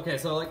 Well, okay,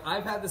 so like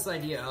I've had this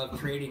idea of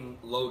trading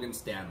Logan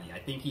Stanley. I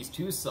think he's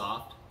too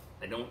soft.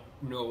 I don't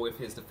know if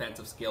his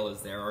defensive skill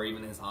is there or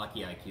even his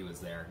hockey IQ is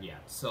there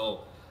yet.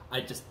 So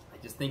I just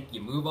think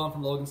you move on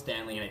from Logan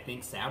Stanley, and I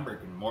think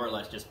Sandberg can more or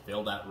less just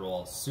fill that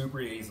role super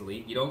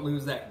easily. You don't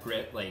lose that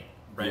grit like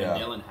Brendan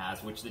Dillon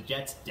has, which the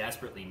Jets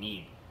desperately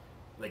need.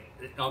 Like,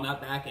 on that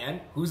back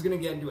end, who's going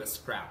to get into a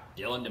scrap?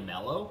 Dylan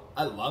DeMello?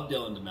 I love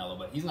Dylan DeMello,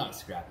 but he's not a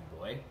scrappy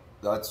boy.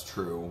 That's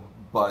true,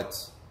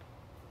 but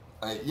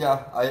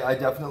I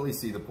definitely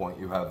see the point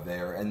you have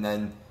there. And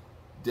then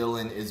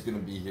Dylan is going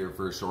to be here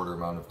for a shorter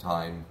amount of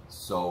time,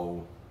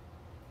 so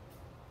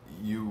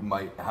you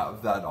might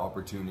have that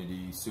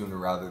opportunity sooner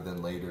rather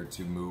than later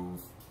to move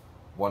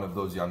one of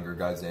those younger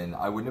guys in.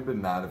 I wouldn't have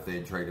been mad if they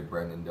had traded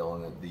Brendan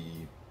Dillon at the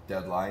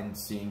deadline,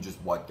 seeing just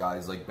what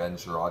guys like Ben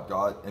Sherratt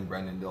got and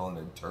Brendan Dillon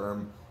had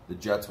term. The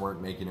Jets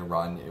weren't making a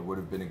run. It would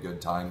have been a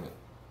good time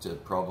to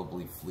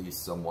probably fleece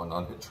someone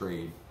on a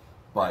trade.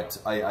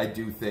 But I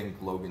do think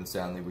Logan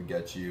Stanley would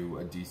get you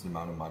a decent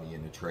amount of money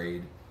in a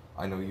trade.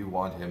 I know you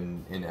want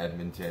him in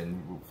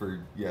Edmonton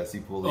for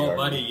Jesse Pugliarvi. Oh,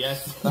 buddy,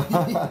 yes.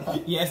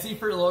 Yesy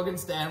for Logan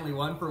Stanley,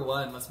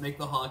 1-for-1. Let's make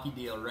the hockey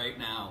deal right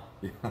now.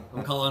 Yeah.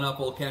 I'm calling up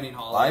old Kenny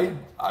Hall.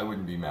 I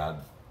wouldn't be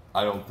mad.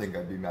 I don't think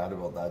I'd be mad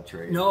about that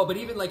trade. No, but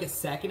even like a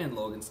second in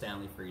Logan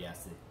Stanley for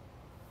Yesy.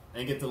 I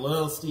think it's a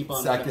little steep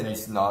on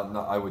Second's not,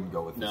 I wouldn't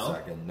go with the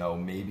second. No,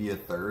 maybe a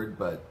third,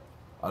 but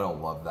I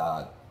don't love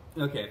that.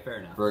 Okay,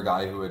 fair enough. For a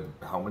guy who had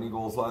how many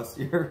goals last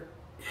year?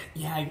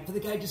 Yeah, but the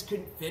guy just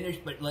couldn't finish.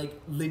 But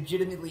like,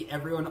 legitimately,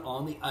 everyone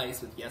on the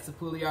ice with Jesse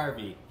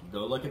Pugliarvi, if you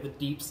go look at the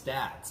deep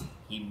stats,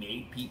 he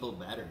made people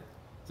better.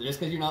 So just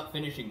because you're not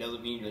finishing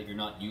doesn't mean that you're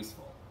not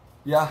useful.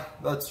 Yeah,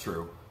 that's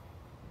true.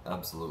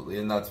 Absolutely,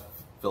 and that's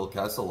Phil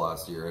Kessel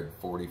last year had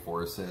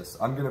 44 assists.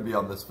 I'm going to be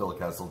on this Phil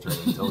Kessel train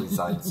until he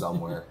signs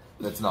somewhere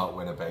that's not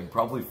Winnipeg,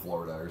 probably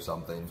Florida or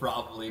something.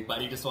 Probably, but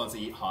he just wants to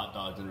eat hot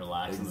dogs and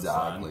relax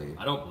Exactly. in the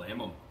sun. I don't blame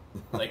him.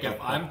 Like, if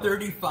I'm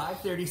 35,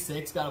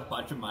 36, got a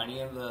bunch of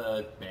money in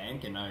the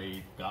bank, and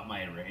I got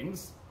my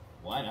rings,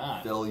 why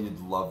not? Phil, you'd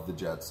love the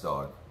Jets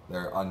dog.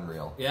 They're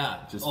unreal. Yeah.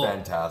 Just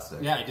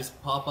fantastic. Yeah, just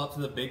pop up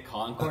to the big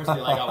concourse, be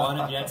like, I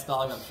want a Jets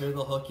dog. I'm sure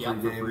they'll hook you up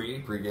for free.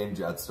 Pre-game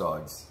Jets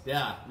dogs.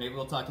 Yeah, maybe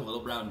we'll talk to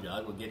Little Brown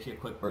Jug. We'll get you a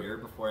quick beer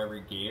before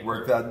every game.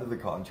 Work that into the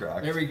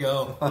contract. There we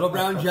go. Little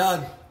Brown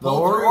Jug.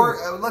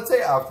 Or let's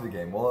say after the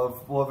game.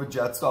 We'll have a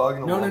Jets dog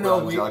and a Little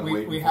Brown Jug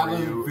waiting we have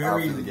for you a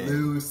very after the game.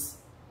 loose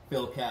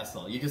Phil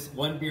Kessel. You just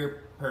one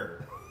beer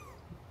per.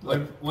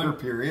 Per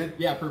period?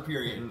 Yeah, per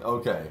period.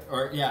 Okay.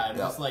 Or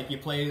just like you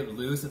play it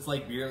loose. It's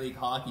like beer league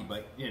hockey,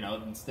 but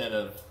instead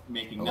of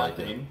making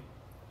nothing,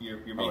 you're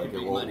making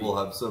big money. We'll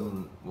have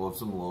some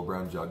Little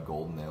Brown Jug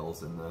golden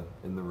nails in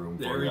the room.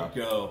 There we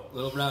go.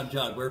 Little Brown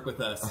Jug, work with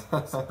us.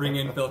 Bring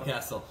in Phil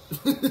Kessel.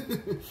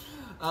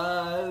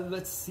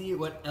 Let's see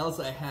what else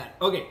I had.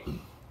 Okay,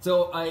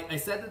 so I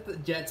said that the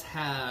Jets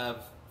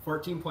have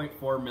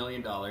 $14.4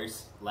 million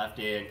left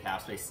in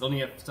cap space. Still need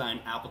to sign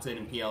Appleton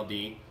and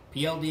PLD.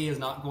 PLD is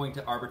not going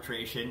to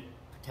arbitration.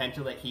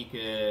 Potential that he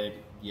could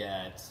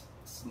get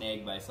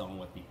snagged by someone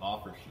with the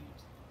offer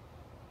sheet.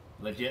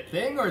 Legit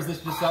thing, or is this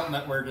just something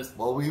that we're just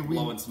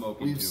blowing smoke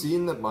into? We've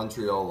seen that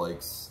Montreal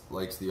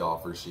likes the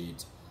offer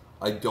sheet.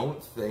 I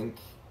don't think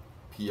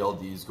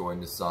PLD is going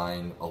to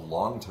sign a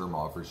long-term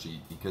offer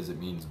sheet because it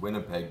means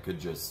Winnipeg could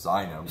just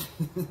sign him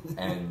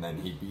and then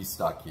he'd be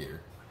stuck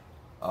here.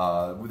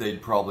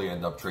 They'd probably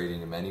end up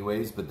trading him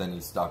anyways, but then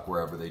he's stuck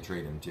wherever they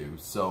trade him to.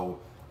 So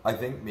I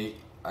think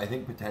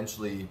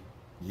potentially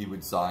he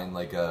would sign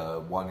like a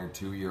 1 or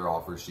 2 year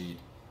offer sheet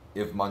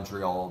if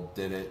Montreal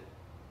did it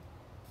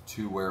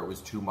to where it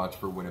was too much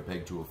for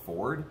Winnipeg to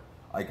afford.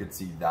 I could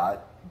see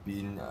that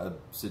being a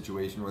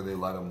situation where they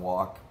let him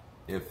walk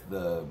if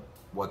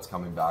what's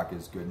coming back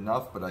is good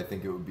enough, but I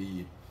think it would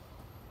be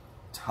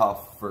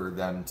tough for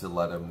them to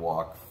let him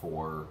walk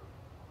for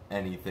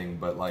anything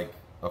but like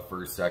a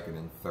first, second,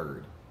 and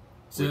third.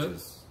 So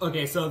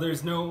okay, so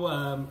there's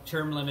no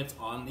term limits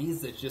on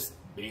these. It's just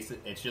basic.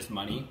 It's just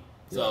money.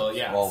 So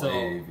yeah, all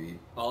AAV.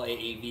 All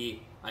AAV.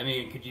 I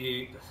mean, could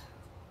you?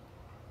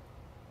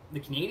 The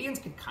Canadians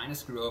could kind of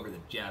screw over the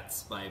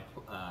Jets by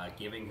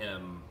giving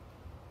him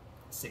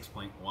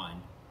 6.1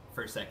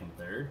 first, second,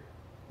 third.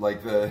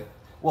 Like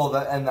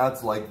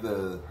that's like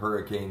the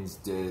Hurricanes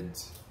did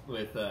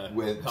with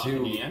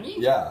two. Miami?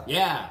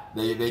 Yeah.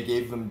 They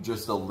gave them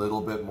just a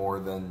little bit more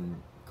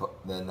than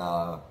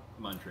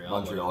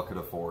Montreal could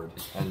afford,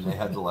 and they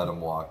had to let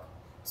him walk.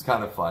 It's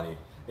kind of funny.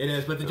 It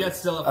is, but the Jets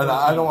still have. And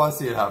I don't want to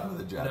see it happen to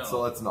the Jets,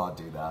 so let's not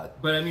do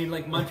that. But I mean,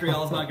 like,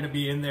 Montreal's not going to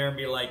be in there and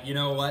be like, you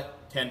know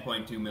what,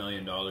 $10.2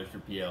 million for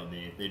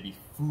PLD. They'd be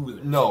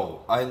foolish.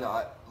 No, I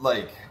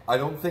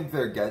don't think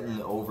they're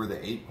getting over the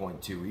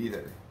 8.2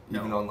 either,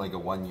 even on like a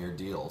 1-year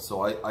deal.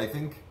 So I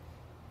think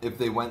if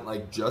they went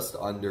like just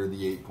under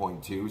the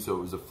 8.2, so it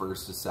was a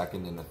first, a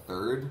second, and a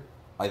third,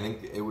 I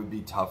think it would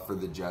be tough for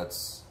the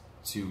Jets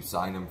to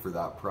sign him for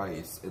that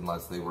price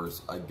unless they were,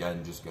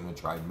 again, just going to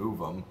try and move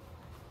him.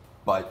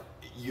 But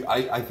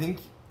I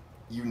think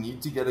you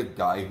need to get a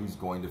guy who's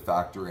going to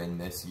factor in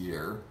this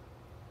year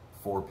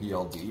for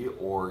PLD,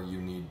 or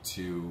you need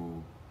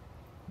to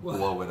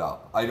blow it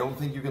up. I don't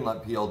think you can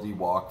let PLD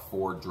walk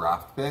for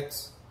draft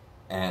picks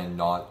and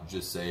not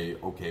just say,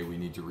 okay, we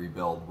need to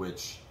rebuild,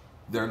 which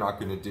they're not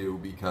going to do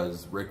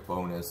because Rick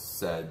Bowness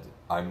said,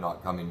 I'm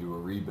not coming to a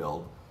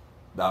rebuild.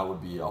 That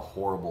would be a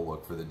horrible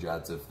look for the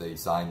Jets if they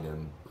signed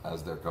him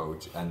as their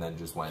coach and then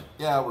just went,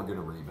 yeah, we're going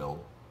to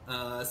rebuild.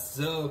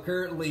 So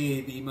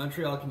currently, the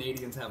Montreal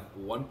Canadiens have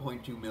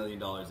 $1.2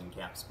 million in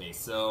cap space.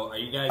 So are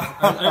you guys?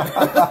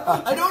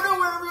 I don't know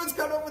where everyone's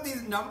coming up with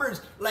these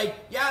numbers. Like,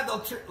 yeah,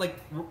 they'll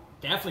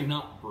definitely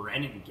not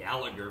Brennan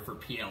Gallagher for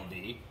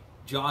PLD,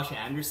 Josh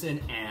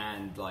Anderson,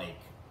 and like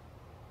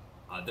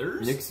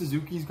others. Nick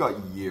Suzuki's got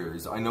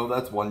years. I know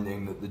that's one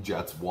name that the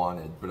Jets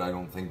wanted, but I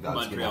don't think that's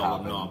going to happen.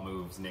 Montreal will not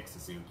move Nick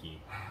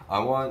Suzuki.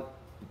 I want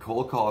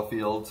Cole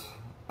Caulfield.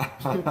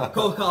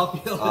 Cole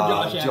Caulfield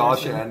and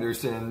Josh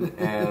Anderson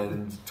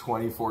and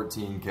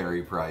 2014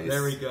 Carey Price.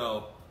 There we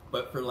go.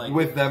 But for like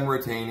with them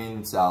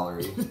retaining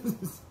salary,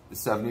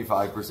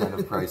 75%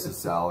 of Price's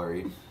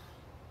salary.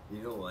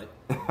 You know what?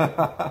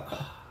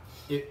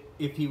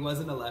 if he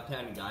wasn't a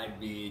left-handed guy, I'd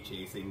be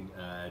chasing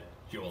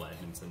Joel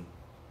Edmondson.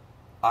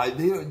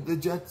 The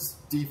Jets'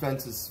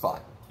 defense is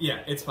fine.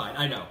 Yeah, it's fine.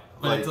 I know,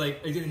 but it's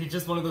like he's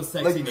just one of those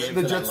sexy names.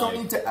 The Jets don't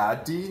need to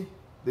add D;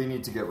 they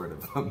need to get rid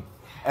of them.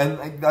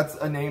 And that's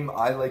a name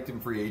I liked in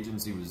free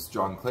agency was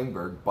John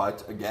Klingberg.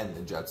 But again,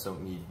 the Jets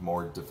don't need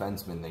more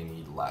defensemen; they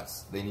need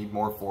less. They need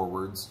more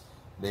forwards.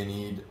 They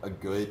need a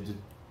good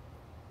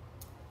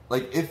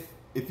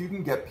if you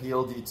can get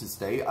PLD to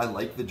stay. I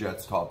like the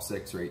Jets' top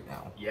 6 right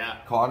now. Yeah,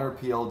 Connor,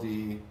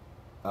 PLD,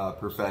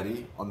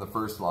 Perfetti on the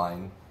first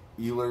line.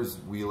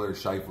 Ehlers, Wheeler,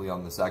 Scheifele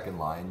on the second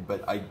line.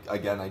 But I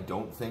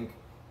don't think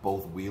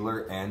both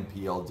Wheeler and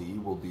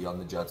PLD will be on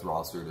the Jets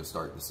roster to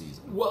start the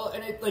season. Well,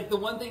 and the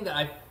one thing that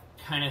I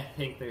kind of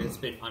think there's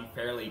been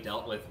unfairly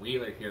dealt with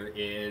Wheeler here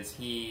is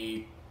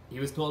he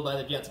was told by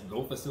the Jets,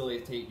 go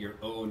facilitate your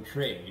own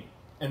trade,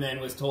 and then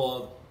was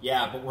told,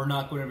 yeah, but we're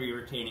not going to be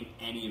retaining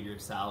any of your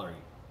salary.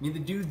 I mean, the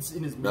dude's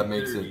in his mid-30s. That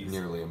makes it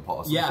nearly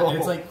impossible. Yeah, and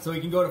it's like, so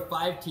he can go to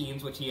 5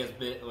 teams, which is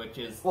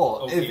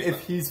well, okay,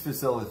 if he's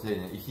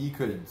facilitating it, he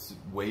could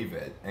waive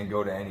it and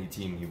go to any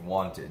team he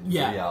wanted. In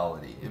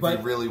reality, if he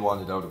really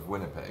wanted out of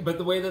Winnipeg. But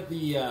the way that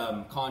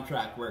the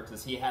contract works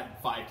is he had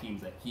 5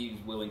 teams that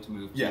he's willing to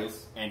move to,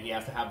 and he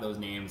has to have those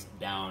names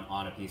down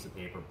on a piece of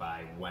paper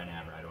by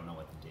whenever. I don't know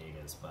what the date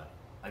is, but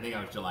I think it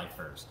was July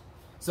 1st.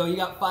 So you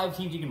got 5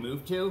 teams you can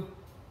move to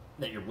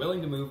that you're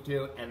willing to move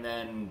to, and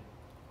then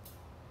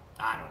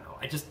I don't know.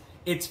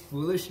 It's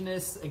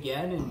foolishness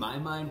again in my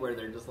mind where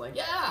they're just like,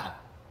 yeah,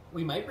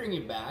 we might bring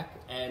you back,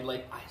 and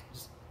like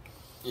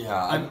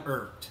I'm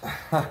irked.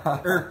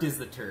 Irked is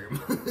the term.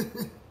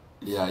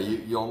 Yeah,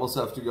 you almost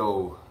have to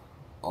go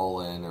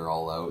all in or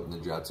all out, and the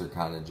Jets are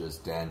kind of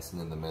just dancing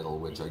in the middle,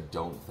 which I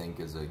don't think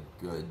is a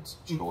good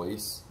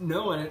choice.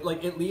 No, and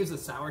it leaves a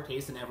sour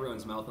taste in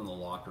everyone's mouth in the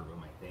locker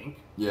room, I think.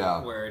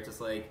 Yeah. Where it's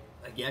just like,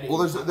 again...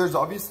 Well, there's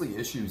obviously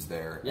issues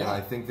there, and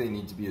I think they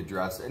need to be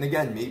addressed. And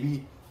again,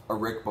 maybe a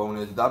Rick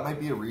Bowness, that might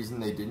be a reason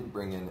they didn't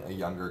bring in a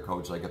younger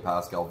coach like a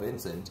Pascal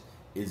Vincent,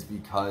 is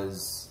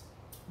because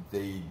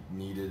they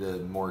needed a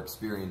more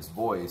experienced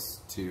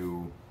voice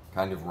to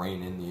kind of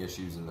rein in the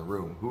issues in the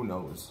room. Who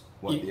knows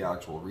what the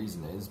actual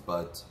reason is,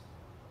 but...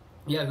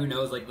 Yeah, who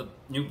knows, like, the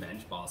new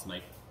bench boss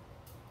might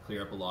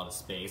clear up a lot of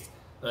space,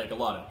 like, a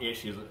lot of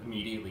issues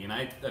immediately, and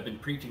I've been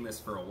preaching this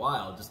for a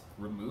while, just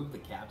remove the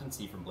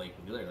captaincy from Blake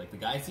Wheeler. Like, the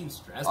guy seems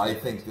stressed. I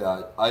think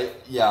that...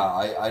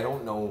 I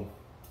don't know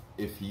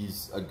if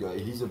he's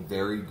a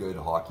very good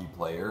hockey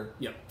player.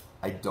 Yep.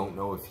 I don't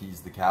know if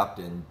he's the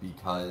captain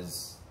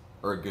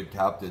or a good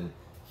captain.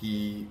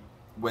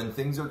 When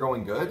things are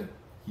going good,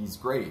 he's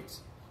great.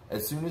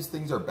 As soon as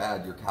things are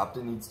bad, your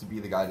captain needs to be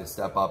the guy to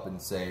step up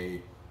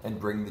and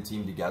bring the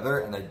team together,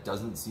 and it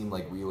doesn't seem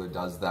like Wheeler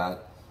does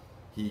that.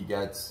 He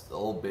gets a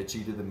little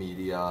bitchy to the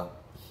media.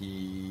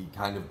 He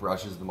kind of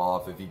brushes them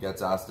off. If he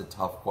gets asked a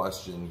tough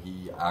question,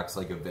 he acts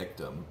like a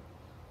victim.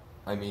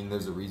 I mean,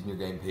 there's a reason you're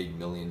getting paid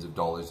millions of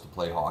dollars to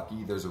play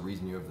hockey. There's a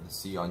reason you have the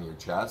C on your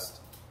chest.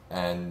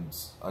 And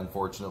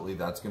unfortunately,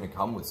 that's going to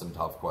come with some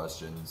tough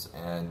questions.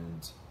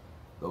 And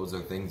those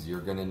are things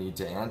you're going to need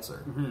to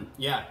answer. Mm-hmm.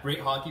 Yeah, great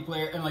hockey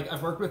player. And, like,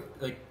 I've worked with,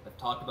 like, I've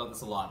talked about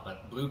this a lot,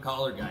 but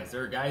blue-collar guys.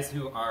 There are guys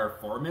who are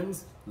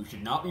foremans, who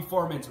should not be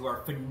foremans, who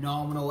are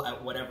phenomenal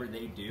at whatever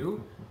they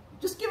do.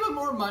 Just give them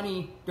more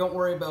money. Don't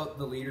worry about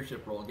the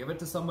leadership role. Give it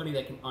to somebody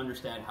that can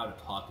understand how to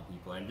talk to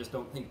people. I just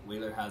don't think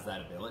Wheeler has that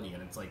ability.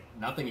 And it's like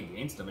nothing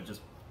against him. It's just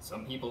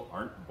some people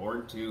aren't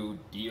born to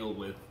deal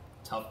with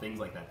tough things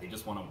like that. They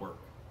just want to work.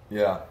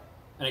 Yeah.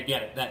 And I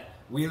get it, that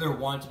Wheeler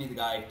wanted to be the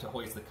guy to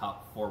hoist the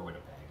cup for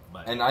Winnipeg.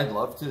 But and I'd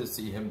love to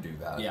see him do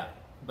that. Yeah.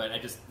 But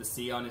the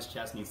C on his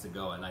chest needs to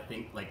go. And I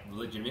think, like,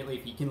 legitimately,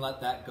 if he can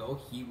let that go,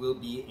 he will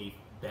be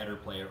a better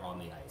player on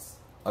the ice.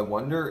 I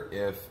wonder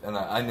if, and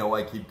I know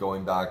I keep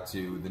going back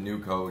to the new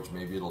coach,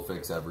 maybe it'll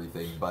fix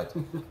everything, but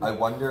I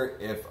wonder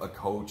if a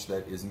coach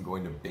that isn't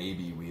going to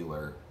baby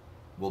Wheeler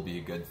will be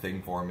a good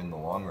thing for him in the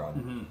long run.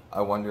 Mm-hmm.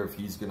 I wonder if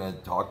he's going to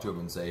talk to him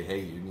and say,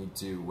 hey, you need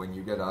to, when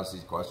you get asked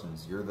these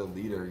questions, you're the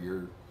leader,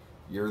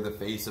 you're the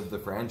face of the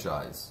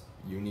franchise.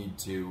 You need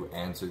to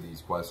answer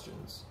these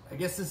questions. I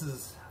guess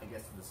this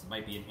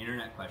might be an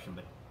internet question,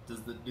 but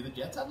do the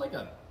Jets have like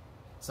a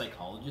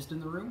psychologist in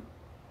the room?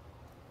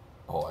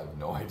 Oh, I have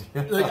no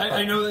idea. Like,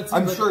 I know that's.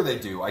 I'm sure they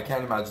do. I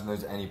can't imagine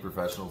there's any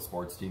professional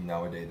sports team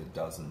nowadays that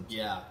doesn't.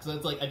 Yeah, because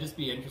it's like I'd just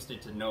be interested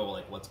to know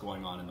like what's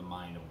going on in the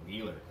mind of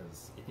Wheeler,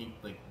 because I think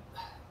like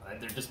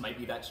there just might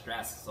be that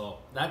stress. So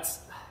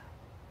that's.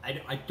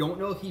 I don't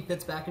know if he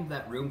fits back into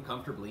that room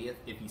comfortably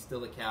if he's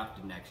still a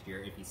captain next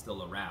year, if he's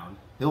still around.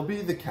 He'll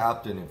be the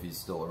captain if he's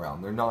still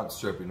around. They're not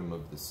stripping him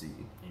of the C.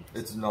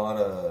 It's not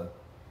a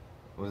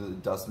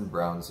Dustin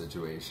Brown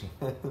situation.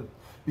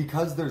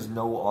 Because there's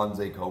no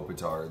Anze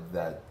Kopitar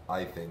that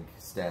I think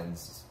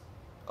stands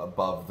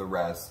above the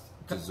rest,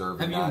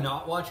 deserving Have you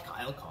not watched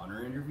Kyle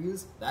Connor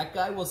interviews? That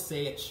guy will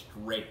say it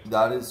straight.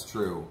 That is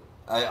true.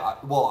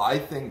 I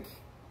think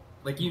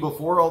like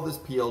before all this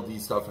PLD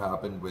stuff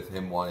happened with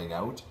him wanting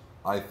out,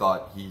 I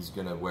thought he's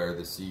going to wear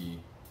the C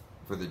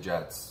for the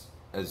Jets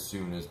as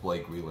soon as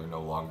Blake Wheeler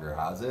no longer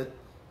has it.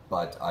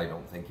 But I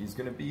don't think he's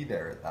going to be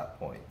there at that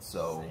point.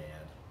 So. Sad.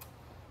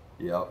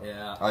 Yep.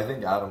 Yeah. I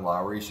think Adam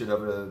Lowry should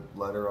have a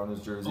letter on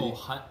his jersey.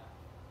 Oh,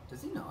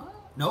 does he not?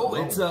 No,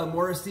 it's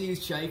Morrissey,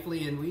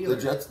 Scheifele, and Wheeler.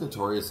 The Jets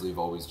notoriously have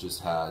always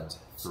just had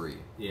 3.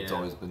 Yeah. It's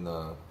always been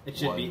the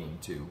 1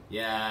 and 2.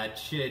 Yeah, it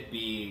should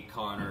be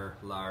Connor,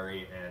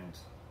 Lowry, and...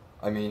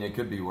 I mean, it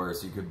could be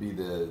worse. You could be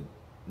the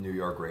New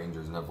York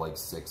Rangers and have like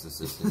 6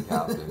 assistant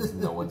captains.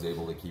 No one's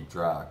able to keep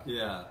track.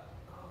 Yeah.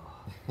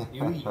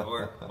 New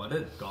York, what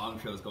a gong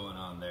show's going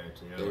on there,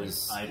 too.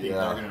 I think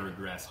they're going to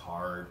regress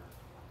hard.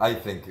 I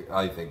think they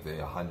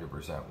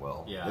 100%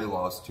 will. Yeah. They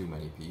lost too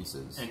many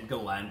pieces. And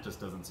Gallant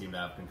just doesn't seem to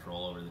have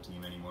control over the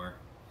team anymore.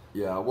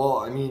 Yeah, well,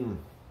 I mean,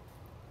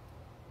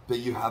 but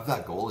you have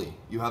that goalie.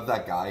 You have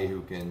that guy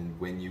who can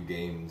win you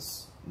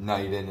games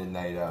night in and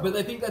night out. But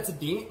I think that's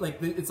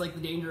it's like the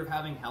danger of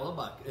having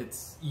Hellebuck.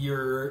 It's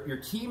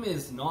your team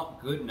is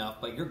not good enough,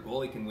 but your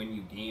goalie can win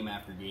you game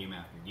after game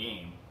after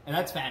game. And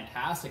that's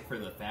fantastic for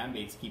the fan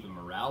base, keeping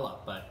morale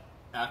up, but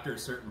after a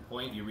certain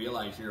point, you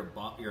realize you're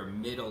a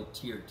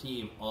middle-tier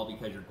team all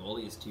because your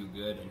goalie is too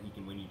good and he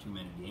can win you too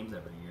many games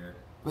every year.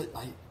 But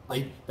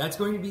that's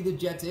going to be the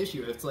Jets'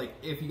 issue. It's like,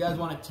 if you guys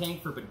want to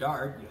tank for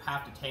Bedard, you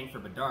have to tank for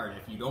Bedard.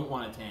 If you don't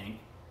want to tank,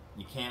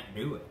 you can't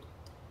do it.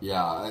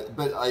 Yeah,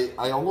 but I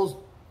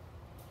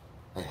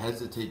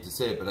hesitate to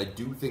say it, but I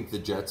do think the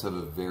Jets have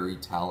a very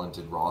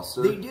talented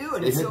roster. They do,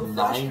 and it's so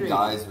frustrating. 9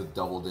 guys with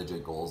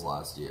double-digit goals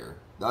last year.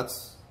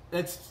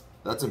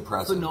 That's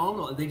impressive.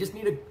 Phenomenal. They just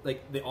need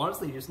they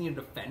honestly just need a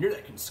defender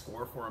that can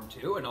score for them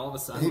too. And all of a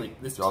sudden,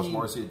 this Josh team...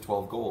 Morrissey had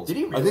 12 goals. Did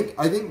he really?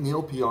 I think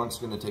Neil Pionk's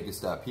going to take a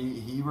step.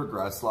 He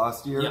regressed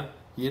last year. Yeah.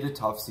 He had a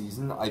tough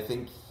season. I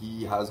think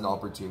he has an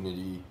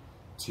opportunity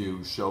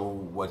to show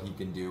what he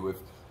can do.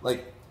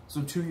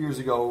 So 2 years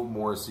ago,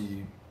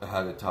 Morrissey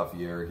had a tough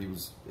year. He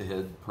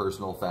had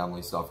personal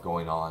family stuff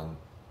going on.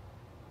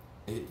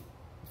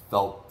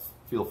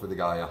 Feel for the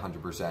guy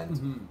 100%.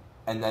 Mm-hmm.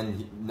 And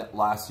then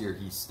last year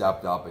he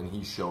stepped up and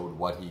he showed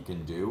what he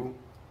can do,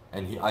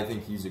 and I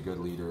think he's a good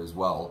leader as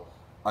well.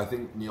 I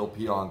think Neil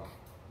Pionk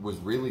was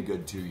really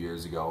good 2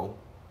 years ago.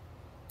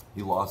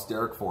 He lost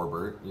Derek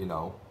Forbert, you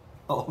know,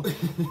 but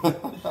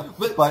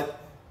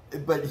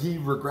he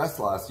regressed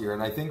last year,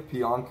 and I think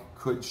Pionk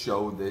could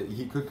show that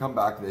he could come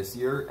back this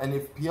year. And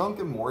if Pionk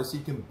and Morrissey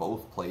can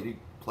both play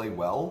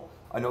well,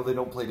 I know they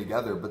don't play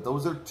together, but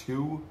those are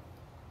 2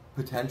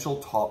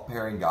 potential top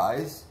pairing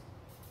guys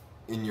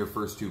in your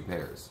first 2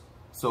 pairs.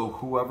 So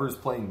whoever's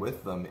playing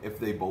with them, if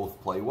they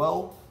both play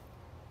well,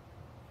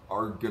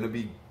 are going to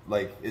be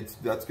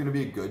that's going to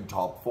be a good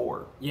top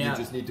 4. Yeah. You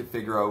just need to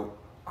figure out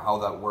how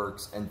that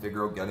works and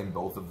figure out getting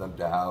both of them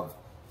to have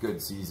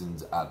good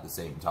seasons at the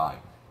same time.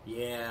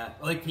 Yeah,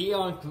 like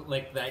Pionk,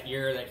 like that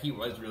year that he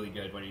was really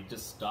good when he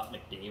just stopped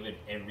McDavid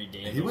every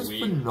day of He the was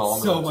week. phenomenal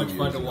So much 2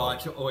 fun years to ago.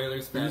 watch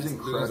Oilers fans lose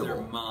incredible.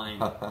 their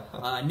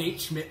mind. Nate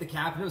Schmidt, the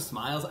captain of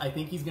Smiles, I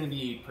think he's going to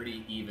be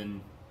pretty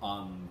even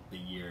on the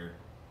year.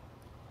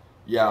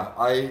 Yeah,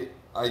 I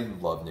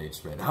love Nate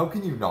Schmidt. How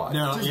can you not?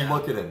 No, Just yeah.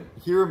 look at him.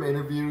 Hear him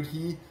interviewed.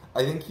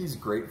 I think he's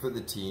great for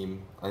the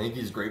team. I think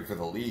he's great for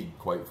the league,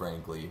 quite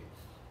frankly.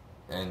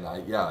 And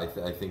I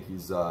think I think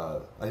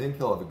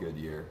he'll have a good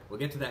year. We'll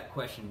get to that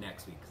question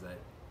next week because that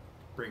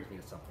brings me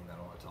to something that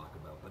I want to talk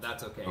about, but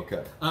that's okay.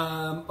 Okay.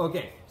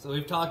 Okay, so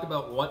we've talked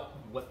about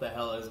what the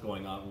hell is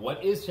going on.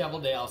 What is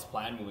Cheveldayoff's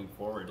plan moving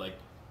forward? Like,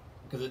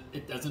 because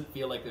it doesn't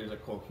feel like there's a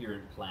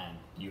coherent plan.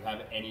 Do you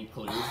have any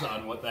clues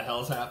on what the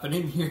hell's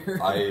happening here?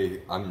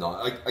 I'm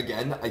not.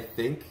 Again, I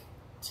think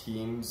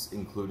teams,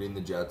 including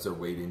the Jets, are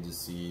waiting to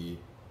see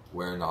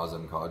where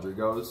Nazem Kadri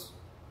goes.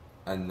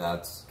 And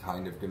that's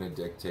kind of going to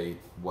dictate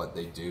what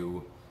they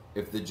do.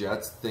 If the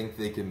Jets think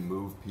they can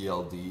move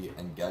PLD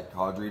and get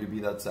Kadri to be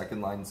that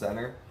second-line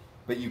center,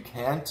 but you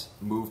can't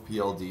move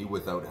PLD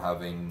without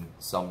having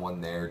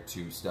someone there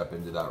to step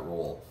into that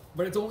role.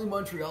 But it's only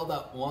Montreal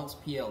that wants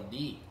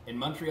PLD. And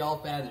Montreal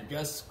fans are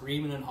just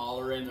screaming and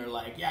hollering. They're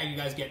like, yeah, you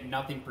guys get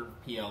nothing for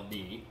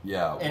PLD.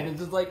 Yeah. And it's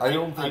just like... I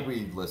don't think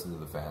we listen to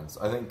the fans.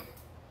 I think,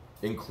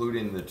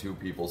 including the 2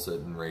 people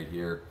sitting right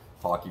here,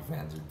 hockey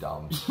fans are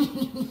dumb.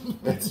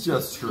 It's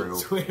just true.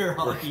 Twitter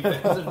hockey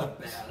fans are the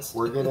best.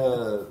 We're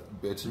gonna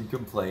bitch and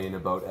complain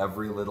about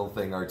every little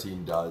thing our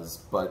team does,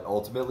 but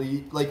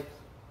ultimately, like,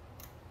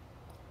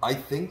 I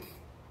think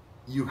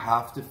you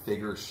have to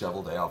figure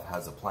Cheveldayoff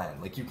has a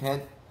plan. Like, you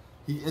can't.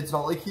 It's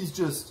not like he's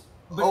just.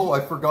 I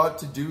forgot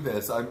to do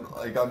this.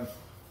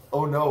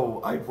 Oh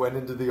no, I went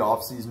into the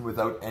off season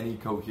without any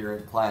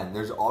coherent plan.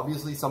 There's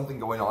obviously something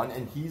going on,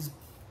 and his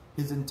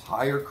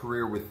entire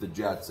career with the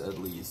Jets, at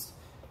least,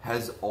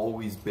 has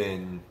always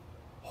been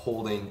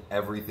holding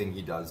everything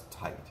he does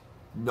tight.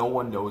 No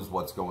one knows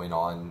what's going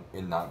on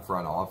in that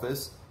front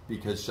office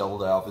because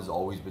Cheveldayoff has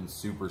always been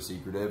super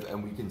secretive,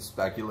 and we can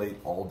speculate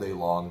all day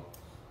long,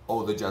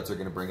 oh, the Jets are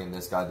going to bring in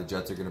this guy, the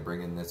Jets are going to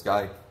bring in this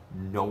guy.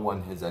 No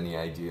one has any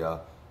idea,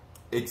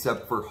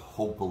 except for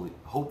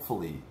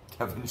hopefully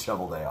Kevin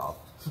Cheveldayoff.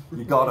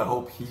 You gotta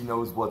hope he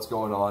knows what's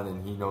going on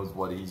and he knows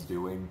what he's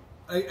doing.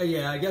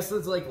 Yeah, I guess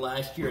it's like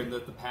last year in the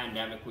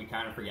pandemic, we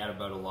kind of forget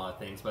about a lot of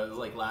things. But it was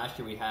like last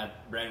year we had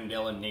Brandon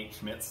Dale and Nate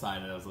Schmidt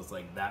sign, and I was just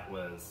like, that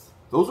was...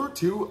 Those were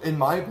 2, in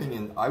my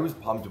opinion, I was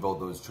pumped about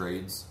those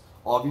trades.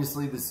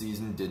 Obviously, the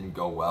season didn't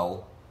go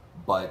well,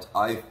 but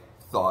I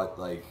thought,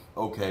 like,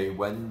 okay,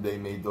 when they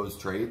made those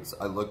trades,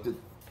 I looked at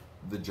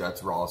the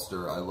Jets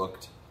roster, I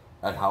looked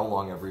at how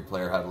long every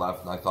player had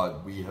left, and I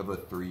thought, we have a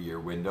 3-year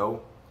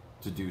window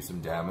to do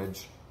some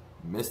damage.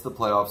 Missed the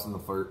playoffs in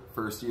the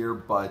first year,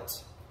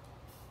 but...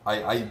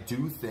 I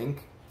do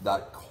think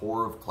that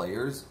core of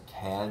players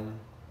can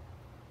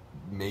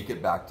make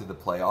it back to the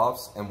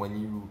playoffs, and when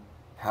you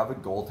have a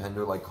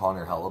goaltender like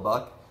Connor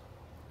Hellebuck,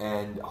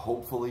 and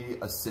hopefully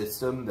a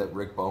system that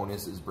Rick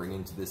Bowness is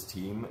bringing to this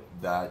team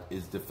that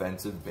is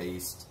defensive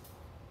based,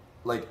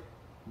 like,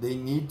 they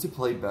need to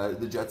play better.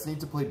 The Jets need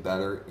to play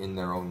better in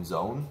their own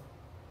zone,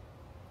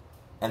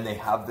 and they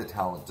have the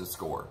talent to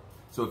score.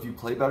 So if you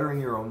play better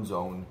in your own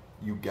zone,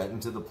 you get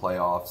into the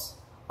playoffs.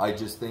 I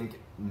just think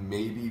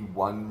maybe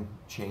one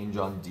change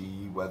on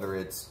D, whether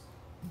it's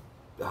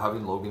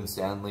having Logan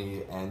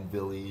Stanley and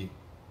Billy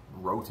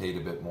rotate a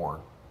bit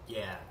more.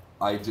 Yeah.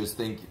 I just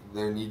think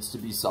there needs to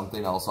be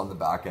something else on the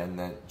back end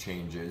that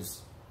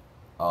changes.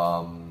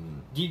 Do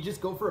you just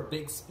go for a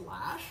big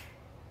splash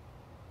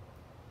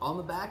on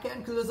the back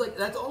end? Because it's like,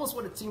 that's almost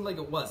what it seemed like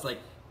it was. Like,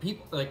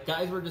 people, like,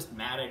 guys were just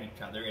mad at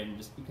each other, and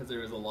just because there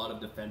was a lot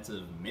of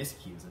defensive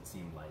miscues, it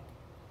seemed like.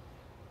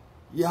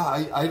 Yeah,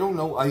 I don't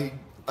know.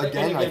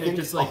 Again, I think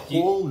just, a like,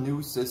 whole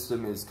new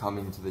system is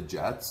coming to the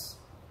Jets.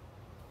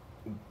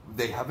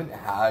 They haven't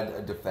had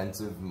a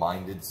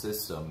defensive-minded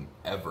system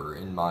ever,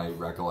 in my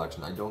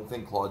recollection. I don't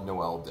think Claude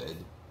Noel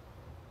did.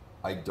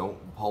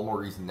 Paul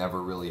Maurice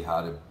never really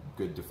had a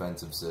good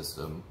defensive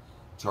system.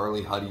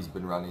 Charlie Huddy's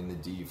been running the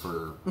D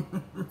for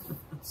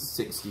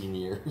 16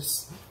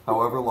 years.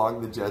 However long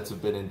the Jets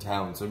have been in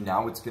town. So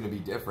now it's going to be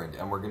different,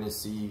 and we're going to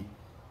see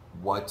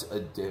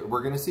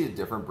a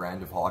different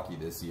brand of hockey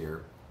this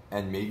year.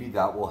 And maybe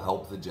that will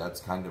help the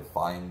Jets kind of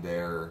find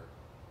their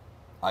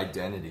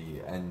identity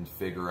and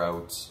figure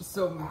out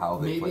how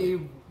they play.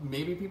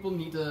 Maybe people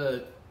need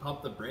to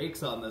pump the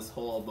brakes on this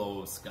whole,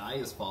 though, sky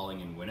is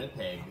falling in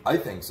Winnipeg. I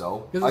think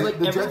so. Like,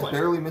 the Jets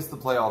barely missed the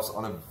playoffs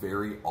on a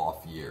very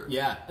off year.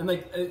 Yeah, and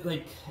like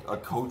a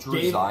coach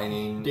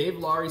resigning. Dave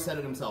Laurie said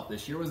it himself.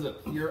 This year was a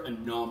pure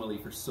anomaly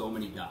for so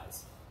many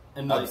guys.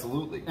 And like,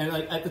 absolutely. And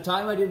like at the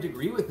time, I didn't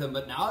agree with him,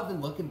 but now I've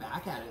been looking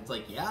back at it. It's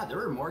like, yeah, there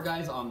were more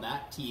guys on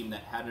that team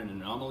that had an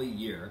anomaly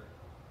year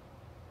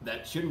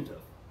that shouldn't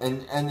have.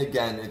 And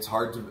again, it's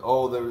hard to.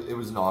 It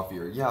was an off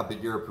year. Yeah,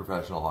 but you're a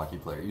professional hockey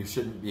player. You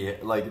shouldn't be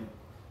like.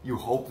 You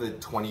hope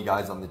that 20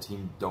 guys on the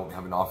team don't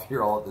have an off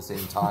year all at the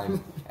same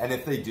time. And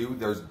if they do,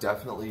 there's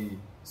definitely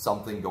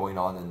something going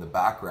on in the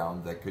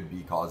background that could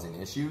be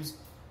causing issues.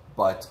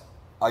 But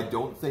I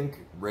don't think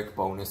Rick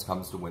Bowness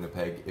comes to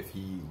Winnipeg if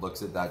he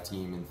looks at that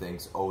team and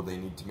thinks, oh, they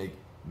need to make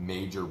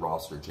major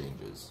roster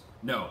changes.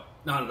 No,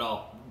 not at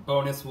all.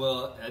 Bowness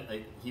will,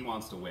 he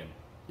wants to win.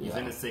 He's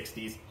in his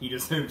 60s. He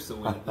deserves to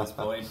win at this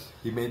point.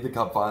 He made the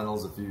Cup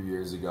Finals a few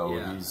years ago.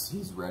 Yeah.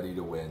 He's ready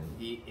to win.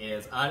 He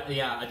is.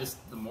 I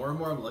just, the more and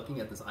more I'm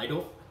looking at this, I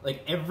don't,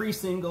 like every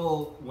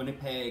single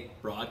Winnipeg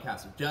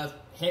broadcaster just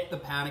hit the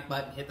panic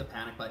button, hit the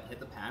panic button,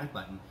 hit the panic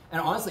button. And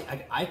honestly,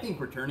 I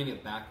think returning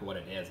it back to what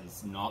it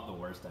is not the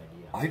worst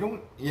idea. I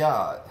don't,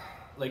 yeah.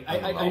 Like,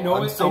 I know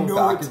I'm so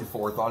back and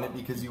forth on it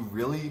because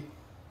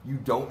you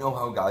don't know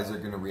how guys are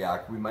going to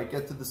react. We might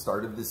get to the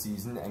start of the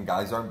season and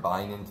guys aren't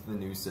buying into the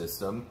new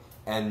system,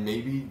 and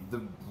maybe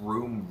the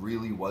room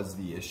really was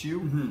the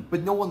issue,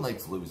 but no one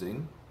likes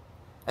losing,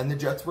 and the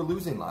Jets were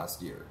losing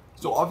last year.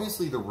 So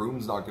obviously the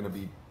room's not going to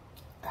be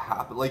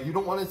happy. Like, you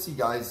don't want to see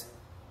guys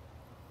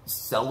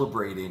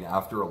celebrating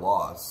after a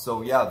loss.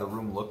 So yeah, the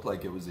room looked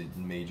like it was a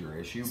major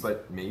issue,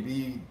 but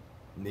maybe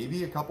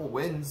a couple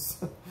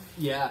wins.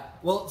 Yeah.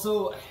 Well,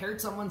 so I heard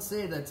someone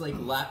say that's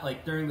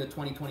like during the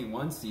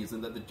 2021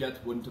 season that the Jets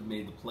wouldn't have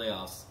made the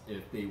playoffs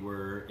if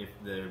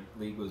the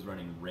league was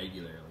running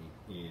regularly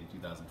in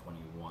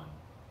 2021.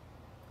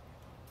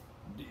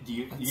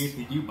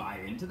 Did you buy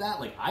into that?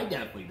 Like, I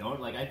definitely don't.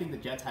 Like, I think the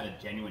Jets had a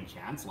genuine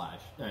chance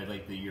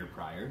like the year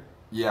prior.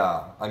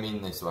 Yeah, I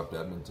mean, they swept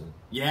Edmonton.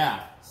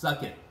 Yeah,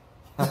 suck it.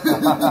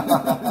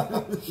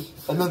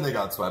 And then they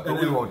got swept,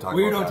 but we won't talk about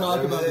that. We don't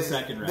talk about the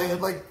second round. They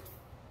had like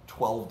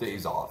 12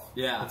 days off.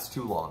 Yeah. That's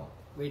too long.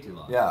 Way too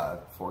long. Yeah,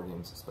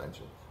 4-game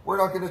suspension. We're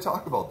not going to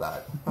talk about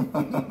that.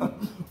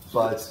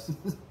 But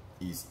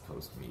East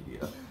Coast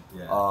media.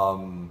 Yeah.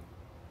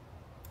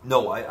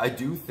 No, I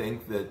do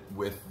think that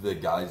with the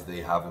guys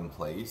they have in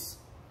place,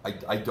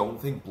 I don't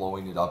think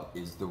blowing it up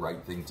is the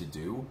right thing to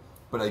do,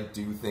 but I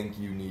do think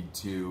you need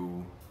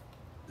to...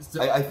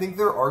 I think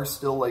there are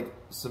still like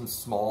some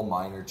small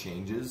minor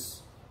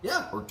changes.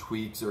 Yeah. Or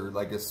tweaks or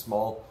like a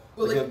small...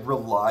 a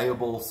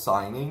reliable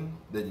signing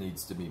that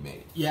needs to be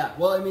made. Yeah,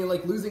 well, I mean,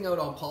 like, losing out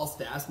on Paul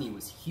Stastny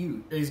was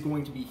huge. Is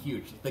going to be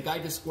huge. The guy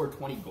just scored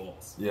 20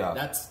 goals. Yeah.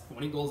 That's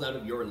 20 goals out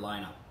of your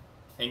lineup.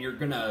 And you're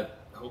going to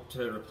hope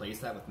to replace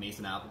that with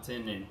Mason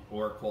Appleton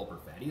or Cole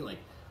Perfetti. Like,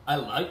 I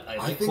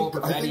like Cole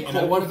Perfetti, and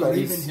I want to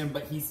believe in him,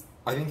 but he's...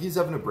 I think he's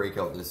having a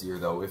breakout this year,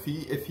 though. If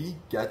he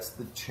gets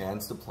the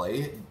chance to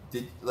play,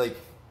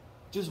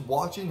 just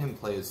watching him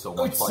play is so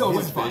much fun. So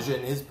his much fun.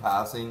 Vision, his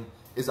passing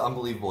is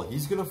unbelievable.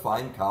 He's going to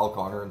find Kyle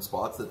Connor in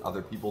spots that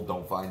other people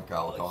don't find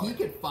Kyle Connor. He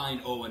could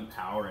find Owen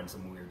Power in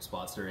some weird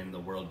spots during the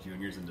World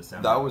Juniors in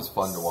December. That was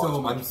fun to watch.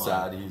 So much I'm fun.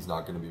 sad he's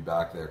not going to be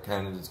back there.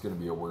 Canada's going to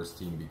be a worse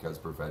team because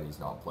Perfetti's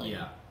not playing.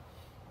 Yeah.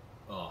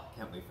 Oh, I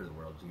can't wait for the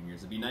World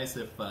Juniors. It'd be nice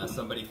if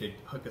somebody could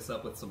hook us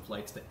up with some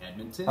flights to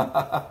Edmonton.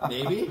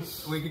 Maybe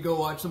we could go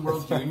watch some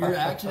World Junior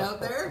action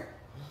out there.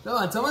 Come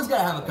on, someone's got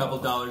to have a couple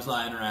dollars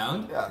lying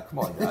around. Yeah, come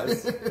on,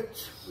 guys.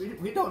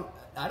 we don't.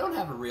 I don't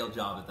have a real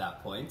job at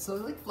that point, so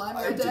like fly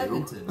me to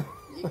Edmonton.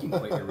 You can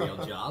quit your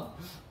real job.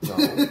 No.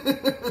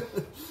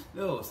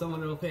 No, someone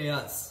will pay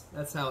us.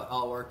 That's how it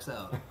all works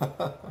out.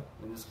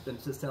 I'm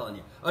just telling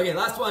you. Okay,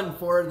 last one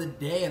for the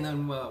day, and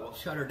then we'll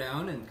shut her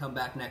down and come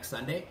back next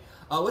Sunday.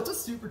 What's a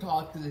super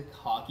toxic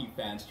hockey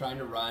fans trying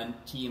to run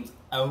teams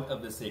out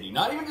of the city?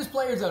 Not even just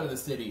players out of the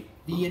city,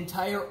 the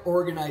entire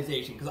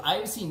organization. Because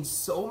I've seen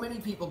so many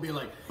people be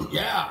like,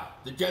 yeah,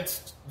 the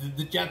Jets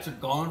are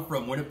gone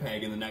from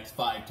Winnipeg in the next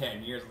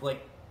 5-10 years.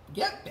 Like,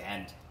 get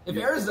bent. If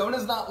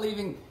Arizona's not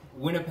leaving,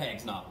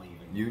 Winnipeg's not leaving.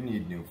 You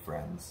need new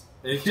friends.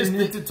 It's you just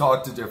need to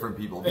talk to different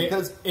people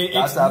because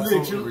that's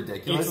absolutely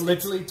ridiculous. It's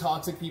literally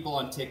toxic people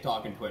on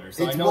TikTok and Twitter,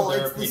 so I know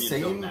their opinions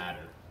don't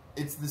matter.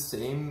 It's the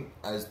same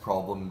as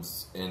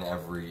problems in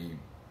every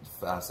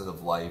facet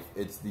of life.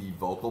 It's the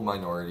vocal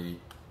minority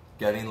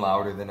getting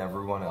louder than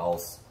everyone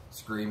else,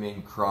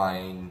 screaming,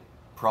 crying,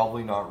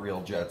 probably not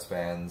real Jets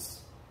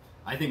fans.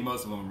 I think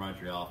most of them are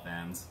Montreal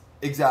fans.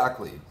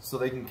 Exactly, so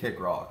they can kick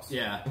rocks.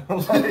 Yeah.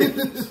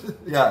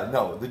 Yeah,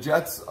 no, the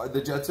Jets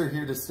are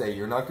here to stay.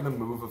 You're not going to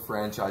move a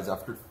franchise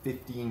after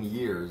 15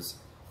 years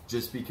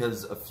just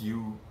because a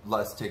few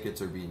less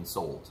tickets are being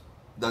sold.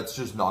 That's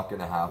just not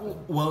going to happen.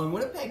 Well, and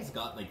Winnipeg's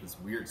got like this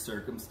weird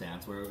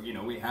circumstance where, you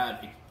know, we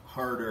had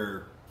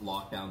harder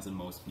lockdowns than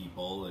most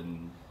people,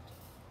 and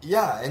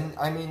yeah, and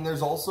I mean,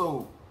 there's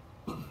also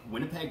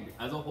Winnipeg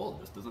as a whole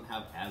just doesn't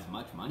have as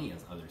much money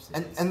as other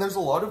cities. And there's a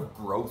lot of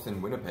growth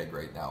in Winnipeg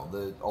right now.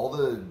 All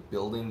the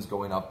buildings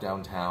going up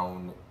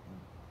downtown,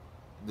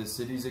 the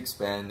city's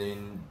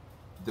expanding,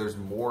 there's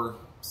more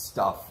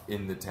stuff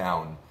in the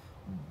town.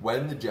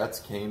 When the Jets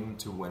came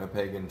to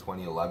Winnipeg in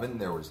 2011,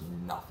 there was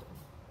nothing.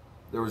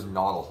 There was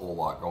not a whole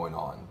lot going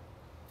on.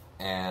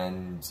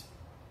 And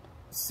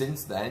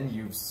since then,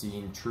 you've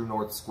seen True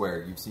North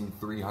Square, you've seen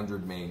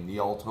 300 Main, the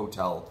Alt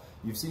Hotel,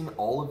 you've seen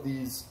all of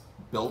these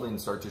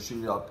buildings start to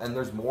shoot up, and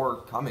there's more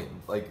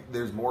coming. Like,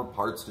 there's more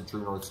parts to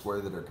True North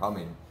Square that are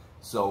coming.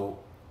 So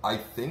I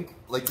think,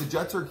 like, the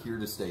Jets are here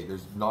to stay.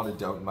 There's not a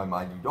doubt in my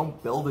mind. You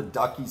don't build a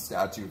Ducky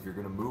statue if you're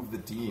going to move the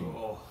team.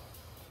 Oh.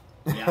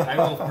 Yeah, I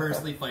will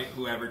personally fight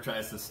whoever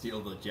tries to steal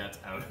the Jets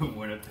out of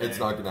Winnipeg. It's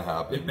not going to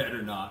happen. It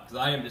better not, because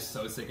I am just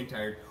so sick and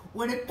tired.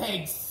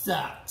 Winnipeg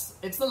sucks.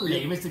 It's the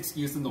lamest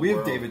excuse in the world. We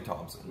have David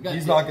Thompson.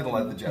 He's not going to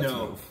let the Jets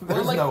move.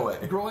 There's no way.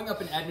 Growing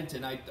up in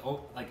Edmonton,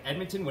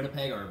 Edmonton,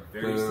 Winnipeg are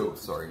very...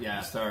 sorry.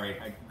 Yeah, sorry.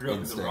 I grew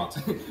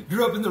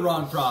up in the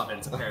wrong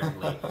province,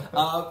 apparently.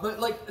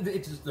 But, like,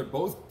 it's just, they're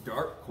both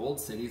dark,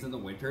 cold cities in the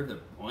winter. They're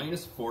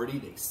minus 40.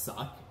 They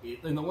suck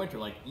in the winter.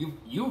 Like, you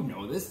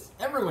know this.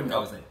 Everyone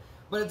knows it.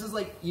 But it's just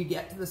like, you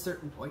get to the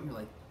certain point and you're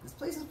like, this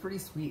place is pretty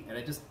sweet. And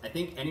I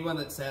think anyone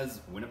that says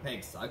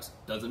Winnipeg sucks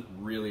doesn't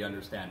really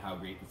understand how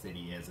great the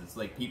city is. It's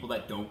like people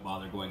that don't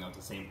bother going out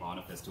to St.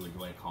 Boniface to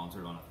enjoy a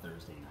concert on a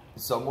Thursday night.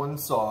 Someone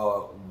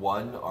saw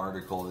one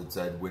article that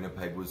said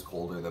Winnipeg was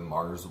colder than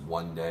Mars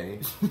one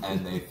day,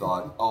 and they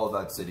thought, oh,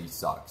 that city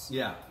sucks.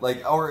 Yeah.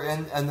 Like,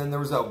 and then there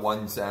was that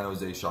one San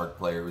Jose Shark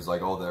player who was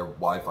like, oh, their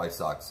Wi-Fi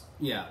sucks.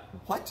 Yeah.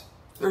 What?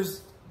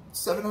 There's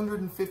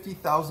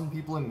 750,000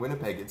 people in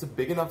Winnipeg. It's a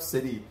big enough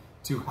city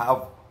to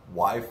have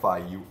Wi-Fi,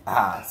 you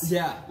ass.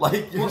 Yeah.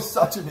 Like, you're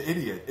such an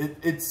idiot.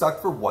 It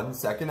sucked for 1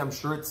 second. I'm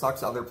sure it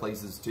sucks other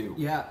places too.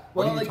 Yeah.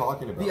 What are you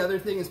talking about? The other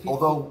thing is people...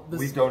 Although,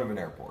 we don't have an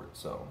airport,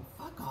 so...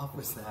 Fuck off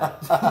with that.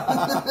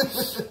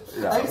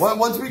 Yeah.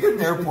 Once we get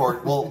an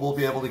airport, we'll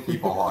be able to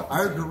keep a hockey.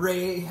 Our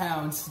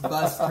Greyhound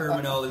bus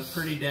terminal is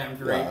pretty damn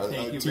great. Yeah,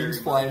 Thank you teams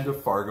very flying much. to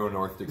Fargo,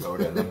 North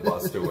Dakota, and then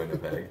bus to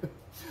Winnipeg.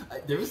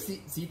 There was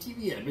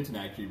CTV Edmonton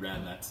actually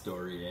ran that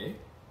story, eh?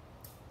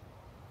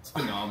 It's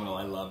phenomenal.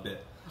 I loved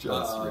it.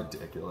 Just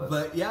ridiculous.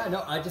 But yeah,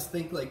 no, I just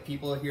think like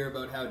people hear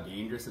about how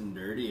dangerous and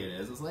dirty it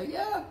is. It's like,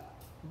 yeah,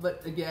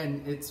 but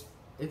again, it's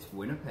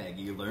Winnipeg.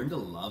 You learn to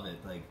love it.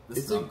 Like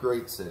it's a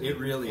great city. It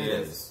really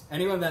is.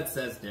 Anyone that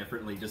says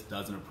differently just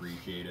doesn't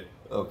appreciate it.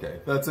 Okay,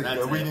 that's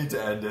we need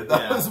to end it.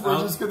 We're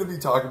just going to be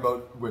talking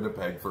about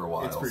Winnipeg for a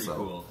while. It's pretty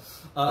cool.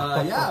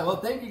 Yeah, well,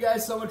 thank you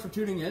guys so much for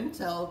tuning in.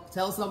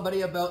 Tell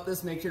somebody about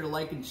this. Make sure to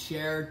like and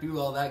share. Do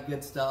all that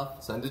good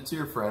stuff. Send it to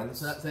your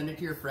friends. Send it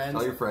to your friends.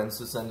 Tell your friends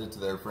to send it to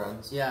their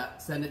friends. Yeah,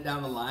 send it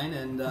down the line.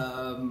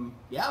 And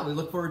yeah, we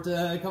look forward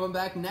to coming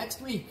back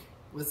next week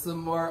with some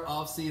more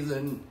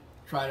off-season.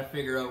 Try to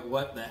figure out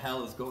what the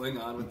hell is going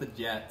on with the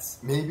Jets.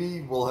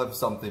 Maybe we'll have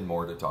something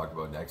more to talk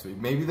about next week.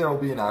 Maybe there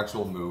will be an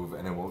actual move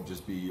and it won't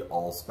just be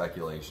all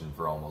speculation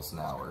for almost an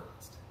hour.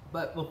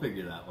 But we'll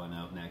figure that one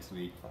out next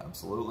week.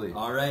 Absolutely.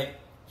 All right.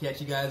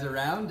 Catch you guys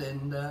around,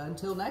 and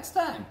until next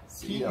time.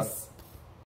 See ya. Peace.